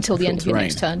terrain until the end of your terrain.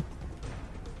 next turn.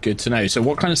 Good to know. So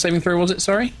what kind of saving throw was it,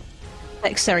 sorry?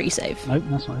 Dexterity save. Nope,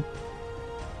 that's fine.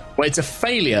 Well, it's a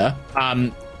failure.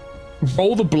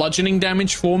 Roll the bludgeoning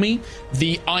damage for me.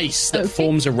 The ice that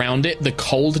forms around it, the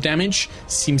cold damage,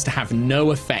 seems to have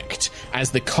no effect.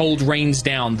 As the cold rains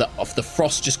down, the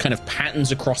frost just kind of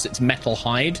patterns across its metal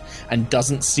hide and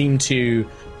doesn't seem to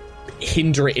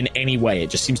hinder it in any way. It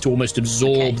just seems to almost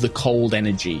absorb the cold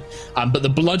energy. But the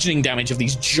bludgeoning damage of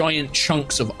these giant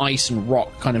chunks of ice and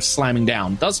rock kind of slamming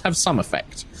down does have some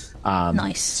effect.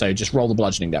 Nice. So just roll the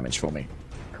bludgeoning damage for me.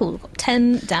 Cool. Got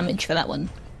 10 damage for that one.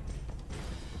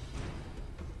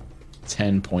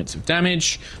 10 points of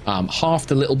damage,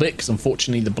 halved a little bit because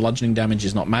unfortunately the bludgeoning damage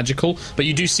is not magical, but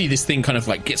you do see this thing kind of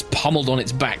like gets pummeled on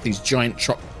its back, these giant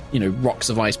rocks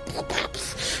of ice,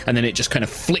 and then it just kind of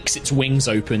flicks its wings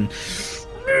open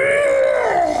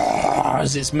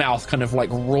as its mouth kind of like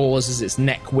roars as its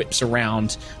neck whips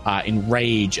around in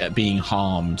rage at being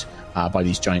harmed by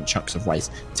these giant chunks of ice.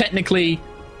 Technically,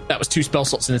 that was 2 spell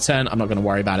slots in a turn. I'm not going to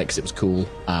worry about it because it was cool.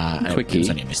 And it was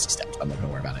only a misty step, so I'm not going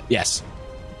to worry about it. Yes.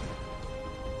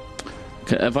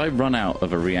 Okay, have I run out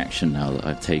of a reaction now that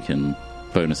I've taken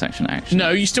bonus action? No,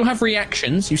 you still have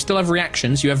reactions. You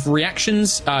have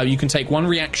reactions. You can take 1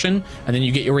 reaction, and then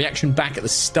you get your reaction back at the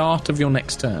start of your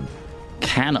next turn.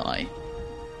 Can I,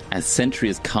 as Sentry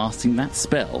is casting that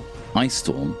spell, Ice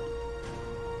Storm,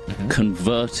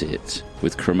 convert it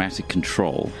with chromatic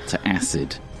control to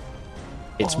acid?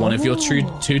 It's one of your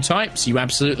two types. You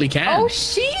absolutely can. Oh,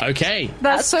 shit! Okay.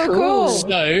 That's so cool.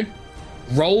 So,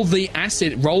 roll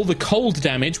the cold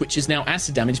damage, which is now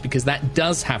acid damage, because that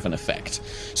does have an effect.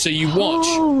 So you watch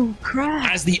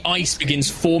as the ice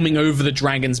begins forming over the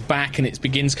dragon's back, and it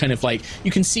begins kind of like, you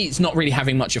can see it's not really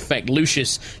having much effect.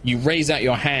 Lucius, you raise out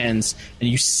your hands, and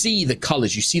you see the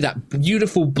colors. You see that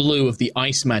beautiful blue of the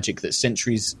ice magic that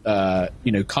Sentry's,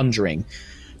 conjuring,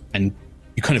 and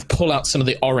you kind of pull out some of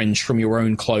the orange from your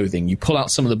own clothing. You pull out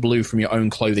some of the blue from your own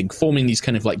clothing, forming these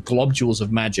kind of like globules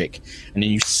of magic. And then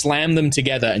you slam them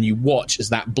together and you watch as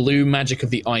that blue magic of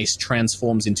the ice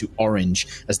transforms into orange,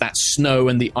 as that snow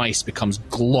and the ice becomes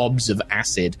globs of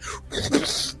acid.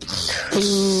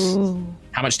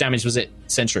 How much damage was it,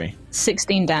 Sentry?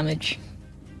 16 damage.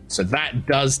 So that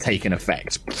does take an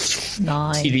effect.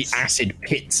 Nice. See the acid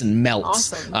pits and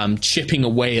melts, Awesome. chipping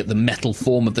away at the metal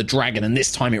form of the dragon. And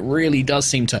this time it really does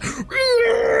seem to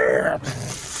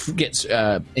get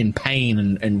in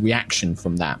pain and reaction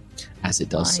from that as it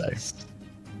does Nice. so.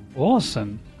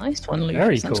 Awesome. Nice one, Lucius.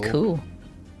 Very That's cool. cool.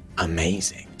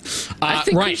 Amazing. I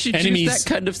think we right, should enemies. use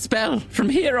that kind of spell from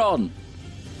here on.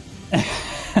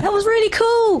 That was really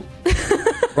cool.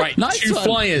 Right, Nice 2 one.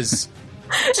 flyers.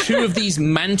 2 of these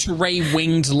manta ray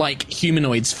winged like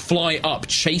humanoids fly up,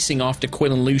 chasing after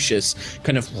Quill and Lucius,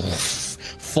 kind of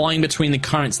flying between the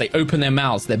currents. They open their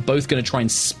mouths. They're both going to try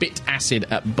and spit acid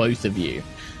at both of you.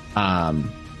 I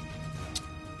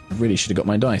really should have got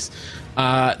my dice.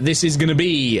 This is going to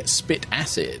be spit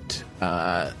acid.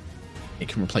 It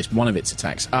can replace one of its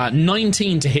attacks.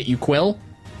 19 to hit you, Quill.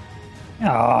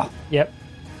 Yep.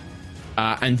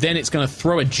 And then it's going to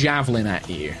throw a javelin at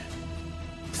you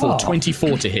for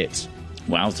 24 to hit.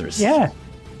 Wowzers. Yeah.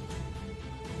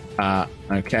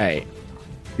 Okay.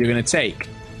 You're going to take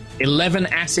 11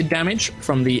 acid damage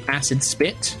from the acid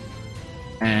spit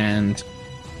and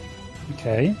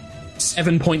Okay.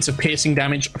 7 points of piercing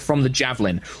damage from the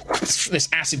javelin. This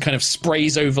acid kind of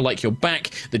sprays over like your back.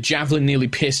 The javelin nearly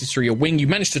pierces through your wing. You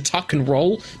manage to tuck and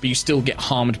roll, but you still get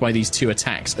harmed by these 2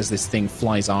 attacks as this thing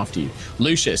flies after you.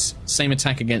 Lucius, same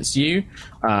attack against you.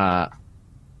 Let's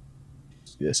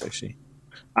do this, actually.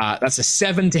 That's a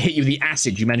 7 to hit you with the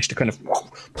acid. You manage to kind of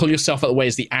pull yourself out of the way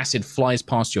as the acid flies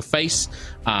past your face,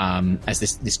 as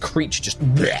this creature just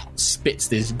spits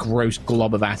this gross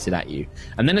glob of acid at you.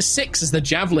 And then a 6 as the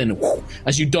javelin,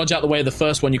 as you dodge out the way of the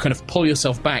first one, you kind of pull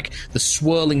yourself back, the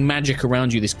swirling magic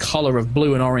around you, this color of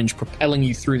blue and orange propelling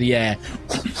you through the air.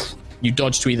 You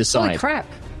dodge to either side. Holy crap.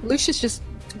 Lucius just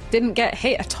didn't get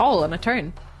hit at all on a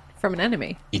turn from an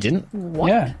enemy. You didn't? What?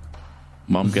 Yeah.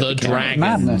 Mom, get The the camera. dragons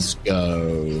Madness.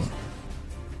 go.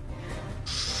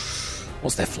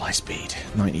 What's their fly speed?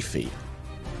 90 feet.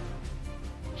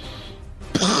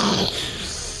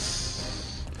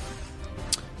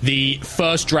 The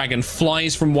first dragon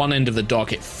flies from one end of the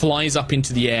dock. It flies up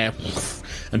into the air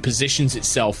and positions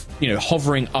itself,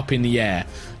 hovering up in the air,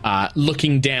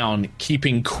 looking down,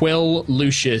 keeping Quill,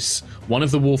 Lucius, one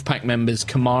of the Wolfpack members,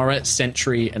 Kamara,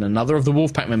 Sentry, and another of the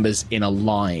Wolfpack members in a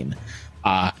line.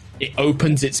 It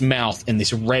opens its mouth and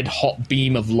this red hot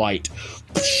beam of light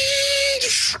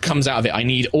comes out of it. I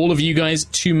need all of you guys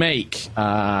to make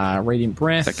Radiant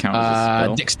Breath. That counts as a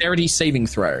spell. Dexterity saving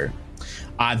throw.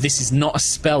 This is not a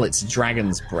spell, it's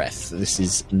Dragon's Breath. This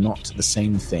is not the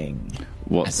same thing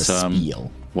What's as a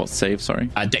spell. what save? Sorry.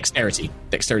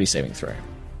 Dexterity saving throw.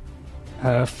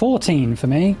 14 for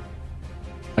me.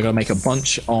 I gotta make a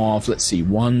bunch of, let's see,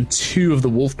 1, 2 of the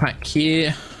Wolfpack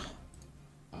here.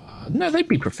 No, they'd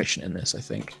be proficient in this, I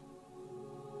think.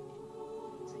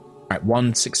 Alright,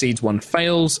 1 succeeds, 1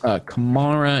 fails.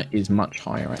 Kamara is much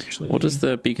higher, actually. What does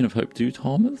the Beacon of Hope do,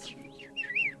 Thomas?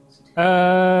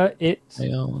 It.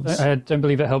 Fails. I don't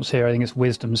believe it helps here. I think it's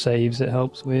wisdom saves. It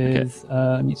helps with.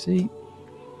 Let me see.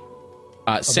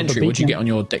 Sentry, what'd you get on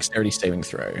your dexterity saving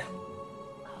throw?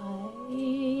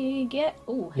 get?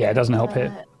 Ooh, Yeah, it doesn't help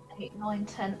hit. 8, 9,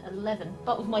 10, 11.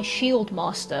 But with my Shield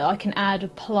Master, I can add a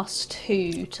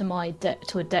 +2 to my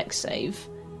to a dex save.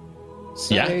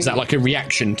 So Yeah, is that like a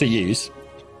reaction to use?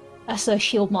 that's a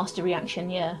Shield Master reaction,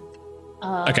 yeah.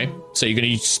 Okay, so you're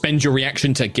going to spend your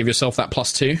reaction to give yourself that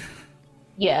 +2?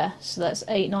 Yeah, so that's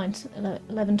 8, 9,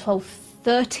 11, 12,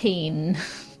 13.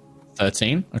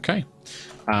 13, okay.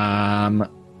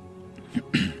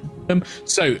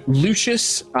 So,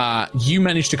 Lucius, you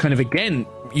managed to kind of, again,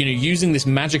 using this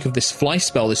magic of this fly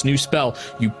spell, this new spell,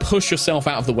 you push yourself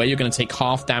out of the way. You're going to take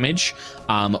half damage.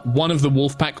 One of the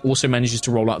wolf pack also manages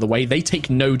to roll out of the way. They take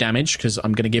no damage because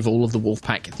I'm going to give all of the wolf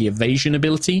pack the evasion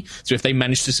ability. So if they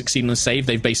manage to succeed on a save,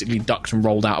 they've basically ducked and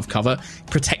rolled out of cover.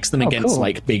 Protects them against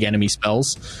like big enemy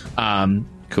spells.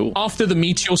 Cool. After the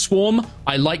meteor swarm,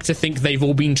 I like to think they've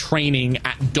all been training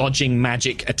at dodging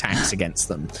magic attacks against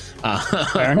them.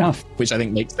 Fair enough. Which I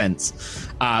think makes sense.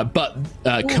 But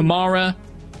Kamara,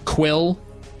 Quill,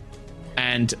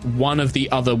 and one of the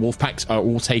other wolf packs are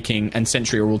all taking, and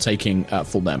Sentry are all taking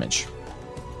full damage.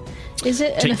 Is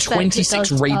it an Take effect 26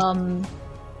 that raid. does,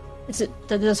 is it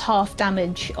that does half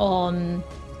damage on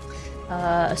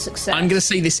a success? I'm going to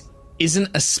say this isn't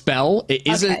a spell. It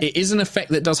is it is an effect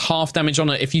that does half damage on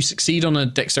if you succeed on a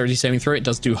dexterity saving throw, it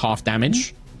does do half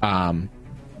damage.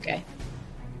 Okay.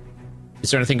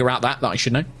 Is there anything about that I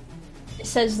should know? It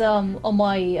says on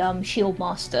my Shield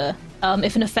Master,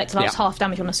 if an effect allows half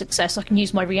damage on a success, I can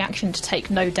use my reaction to take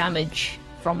no damage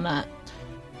from that.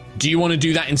 Do you want to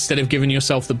do that instead of giving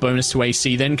yourself the bonus to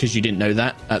AC then, because you didn't know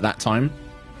that at that time?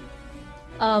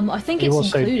 I think it's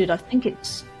included. I think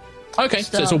it's... Okay,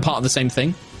 so it's all part of the same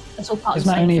thing? It's all part Isn't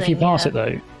of the that same only thing, if you pass it,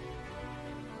 though?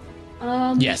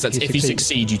 Yes, that's if you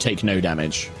succeed, you take no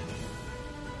damage.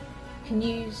 Can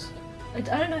use... I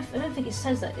don't think it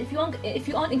says that. If you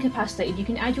aren't incapacitated, you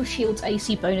can add your shield's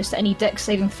AC bonus to any dex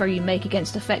saving throw you make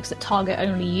against effects that target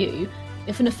only you.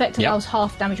 If an effect allows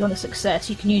half damage on a success,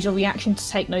 you can use your reaction to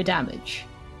take no damage.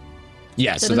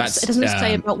 Yeah, so it doesn't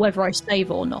say about whether I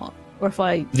save or not, or if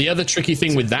I. The other tricky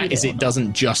thing with that is it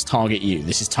doesn't just target you.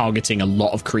 This is targeting a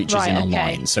lot of creatures in a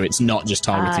line, so it's not just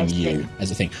targeting you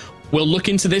as a thing. We'll look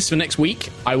into this for next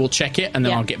week. I will check it, and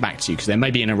then I'll get back to you, because there may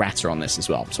be an errata on this as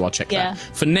well, so I'll check that.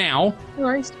 For now,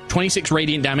 26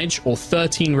 radiant damage, or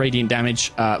 13 radiant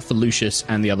damage for Lucius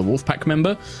and the other Wolfpack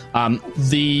member.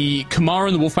 The Kamara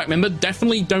and the Wolfpack member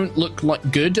definitely don't look like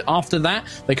good after that.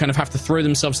 They kind of have to throw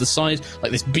themselves to the side,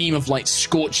 like this beam of light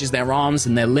scorches their arms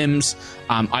and their limbs.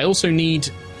 I also need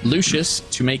Lucius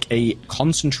to make a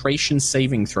concentration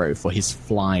saving throw for his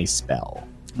fly spell.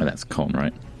 Oh, that's con,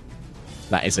 right?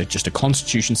 That is just a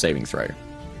constitution saving throw.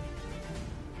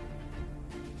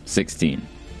 16.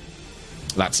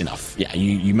 That's enough. Yeah,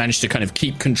 you managed to kind of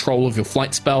keep control of your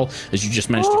flight spell as you just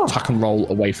managed to tuck and roll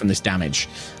away from this damage.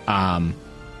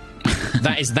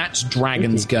 That's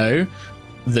Dragon's go.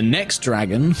 The next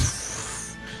dragon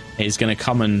is going to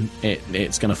come and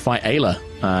it's going to fight Ayla.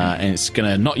 And it's going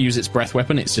to not use its breath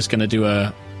weapon. It's just going to do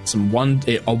a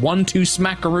 1-2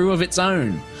 smackaroo of its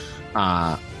own.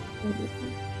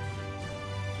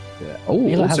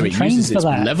 Also it uses its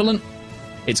malevolent.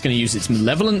 It's going to use its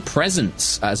malevolent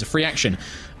presence as a free action.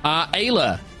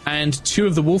 Ayla and 2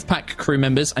 of the Wolfpack crew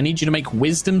members, I need you to make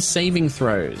wisdom saving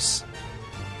throws.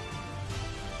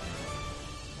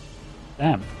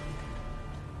 Damn.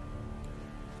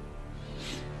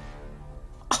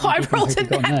 Oh, I rolled a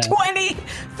nat 20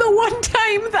 the one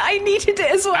time that I needed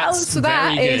it as well. That's so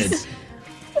that is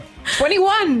good.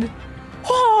 21.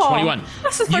 Oh, 21.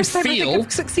 That's the first time I think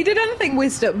I've succeeded anything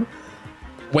wisdom.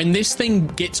 When this thing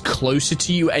gets closer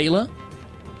to you, Ayla,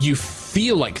 you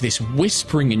feel like this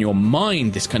whispering in your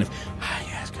mind, this kind of...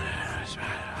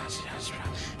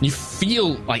 You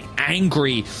feel like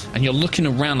angry, and you're looking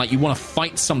around like you want to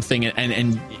fight something,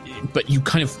 but you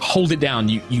kind of hold it down.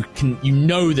 You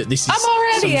know that this is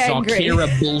some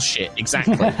Zarkira bullshit,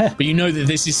 exactly. But you know that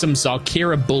this is some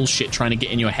Zarkira bullshit trying to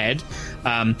get in your head.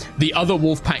 The other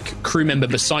Wolfpack crew member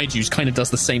beside you kind of does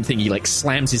the same thing. He like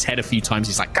slams his head a few times.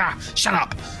 He's like, shut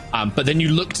up. But then you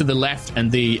look to the left,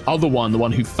 and the other one, the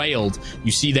one who failed,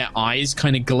 you see their eyes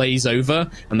kind of glaze over,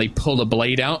 and they pull a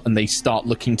blade out, and they start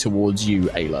looking towards you,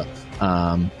 Ayla.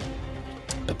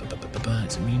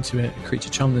 It's immune to it. A creature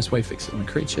charmed this way, fix it on a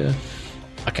creature.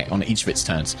 Okay, on each of its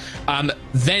turns.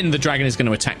 Then the dragon is going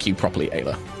to attack you properly,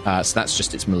 Ayla. So that's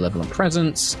just its malevolent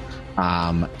presence.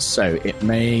 So it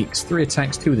makes 3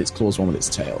 attacks, 2 with its claws, 1 with its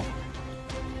tail.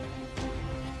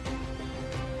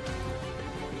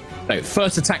 So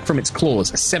first attack from its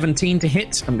claws, a 17 to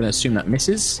hit. I'm going to assume that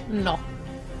misses. No.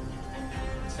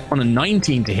 On a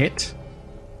 19 to hit.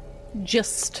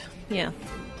 Just, yeah.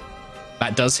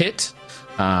 That does hit.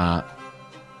 How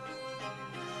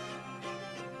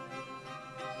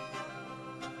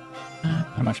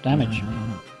much damage?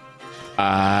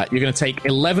 You're going to take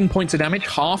 11 points of damage,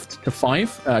 halved to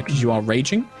 5, because you are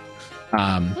raging.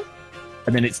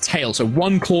 And then its tail. So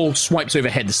one claw swipes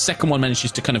overhead. The second one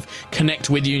manages to kind of connect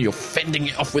with you. You're fending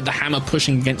it off with the hammer,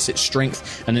 pushing against its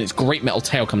strength. And then its great metal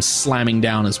tail comes slamming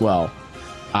down as well.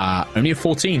 Only a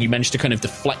 14. You manage to kind of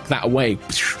deflect that away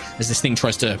as this thing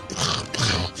tries to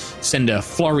send a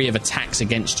flurry of attacks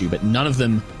against you. But none of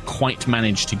them quite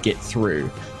manage to get through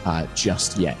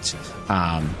just yet.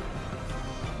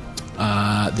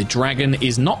 The dragon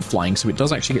is not flying, so it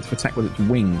does actually get to attack with its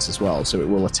wings as well. So it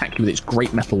will attack you with its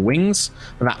great metal wings,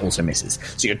 but that also misses.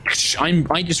 So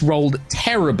I just rolled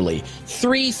terribly.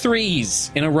 3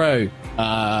 threes in a row,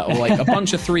 or like a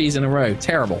bunch of 3s in a row.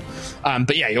 Terrible.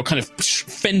 But yeah, you're kind of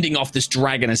fending off this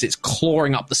dragon as it's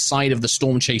clawing up the side of the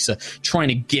storm chaser, trying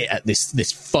to get at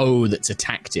this foe that's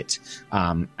attacked it,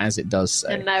 as it does so.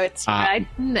 And now it's right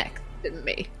next to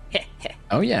me.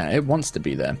 Oh yeah, it wants to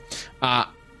be there.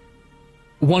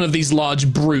 One of these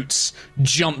large brutes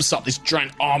jumps up, this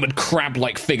giant armored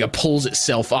crab-like figure pulls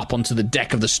itself up onto the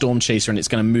deck of the storm chaser, and it's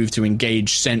going to move to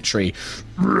engage Sentry.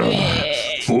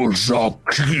 For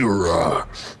Zakira.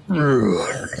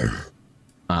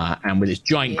 And with its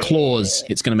giant claws,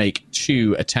 it's going to make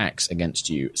 2 attacks against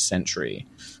you, Sentry.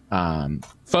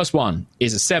 First one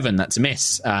is a 7. That's a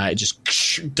miss. It just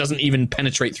doesn't even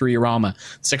penetrate through your armor.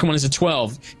 Second one is a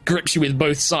 12. Grips you with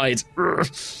both sides.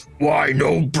 Why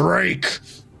no break?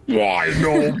 Why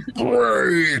no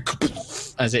break?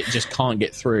 As it just can't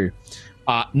get through.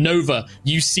 Nova,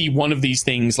 you see one of these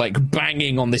things like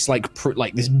banging on this like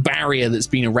this barrier that's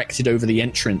been erected over the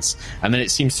entrance, and then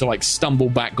it seems to like stumble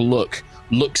back,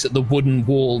 looks at the wooden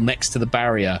wall next to the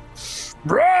barrier.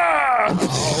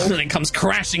 And it comes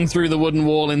crashing through the wooden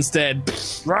wall instead.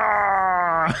 That's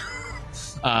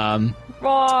going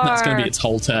to be its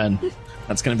whole turn.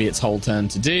 That's going to be its whole turn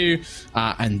to do.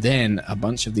 And then a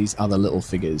bunch of these other little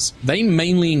figures. They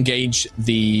mainly engage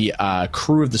the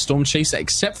crew of the Storm Chaser,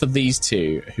 except for these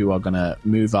 2, who are going to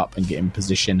move up and get in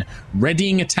position,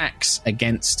 readying attacks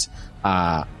against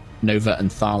Nova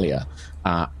and Thalia.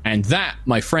 And that,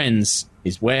 my friends,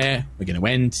 is where we're going to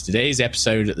end today's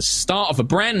episode at the start of a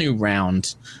brand new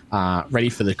round, ready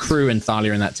for the crew and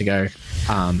Thalia and that to go.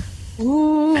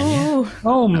 Ooh. And yeah,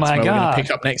 Oh my we're going god. to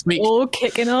pick up next week. All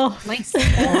kicking off. Nice. Oh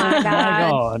my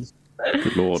god.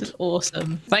 Good lord.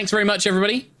 Awesome. Thanks very much,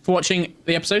 everybody, for watching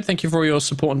the episode. Thank you for all your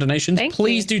support and donations. Thank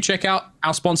Please you. do check out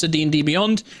our sponsor, D&D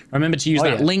Beyond. Remember to use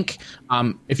that link.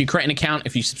 If you create an account,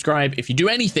 if you subscribe, if you do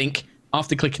anything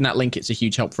after clicking that link, it's a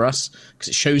huge help for us because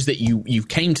it shows that you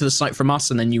came to the site from us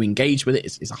and then you engage with it.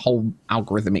 It's a whole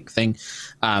algorithmic thing.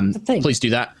 Please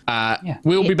do that.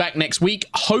 We'll be back next week.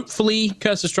 Hopefully,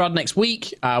 Curse of Strahd next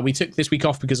week. We took this week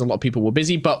off because a lot of people were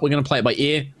busy, but we're going to play it by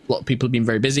ear. A lot of people have been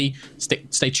very busy.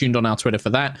 Stay tuned on our Twitter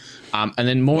for that. And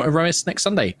then more Erois next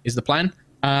Sunday is the plan.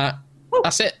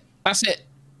 That's it.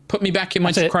 Put me back in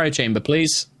my cryo chamber,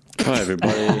 please. Bye,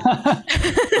 everybody.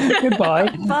 Goodbye.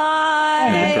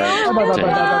 Bye. It won't go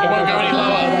any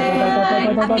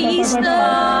lower. Happy Easter.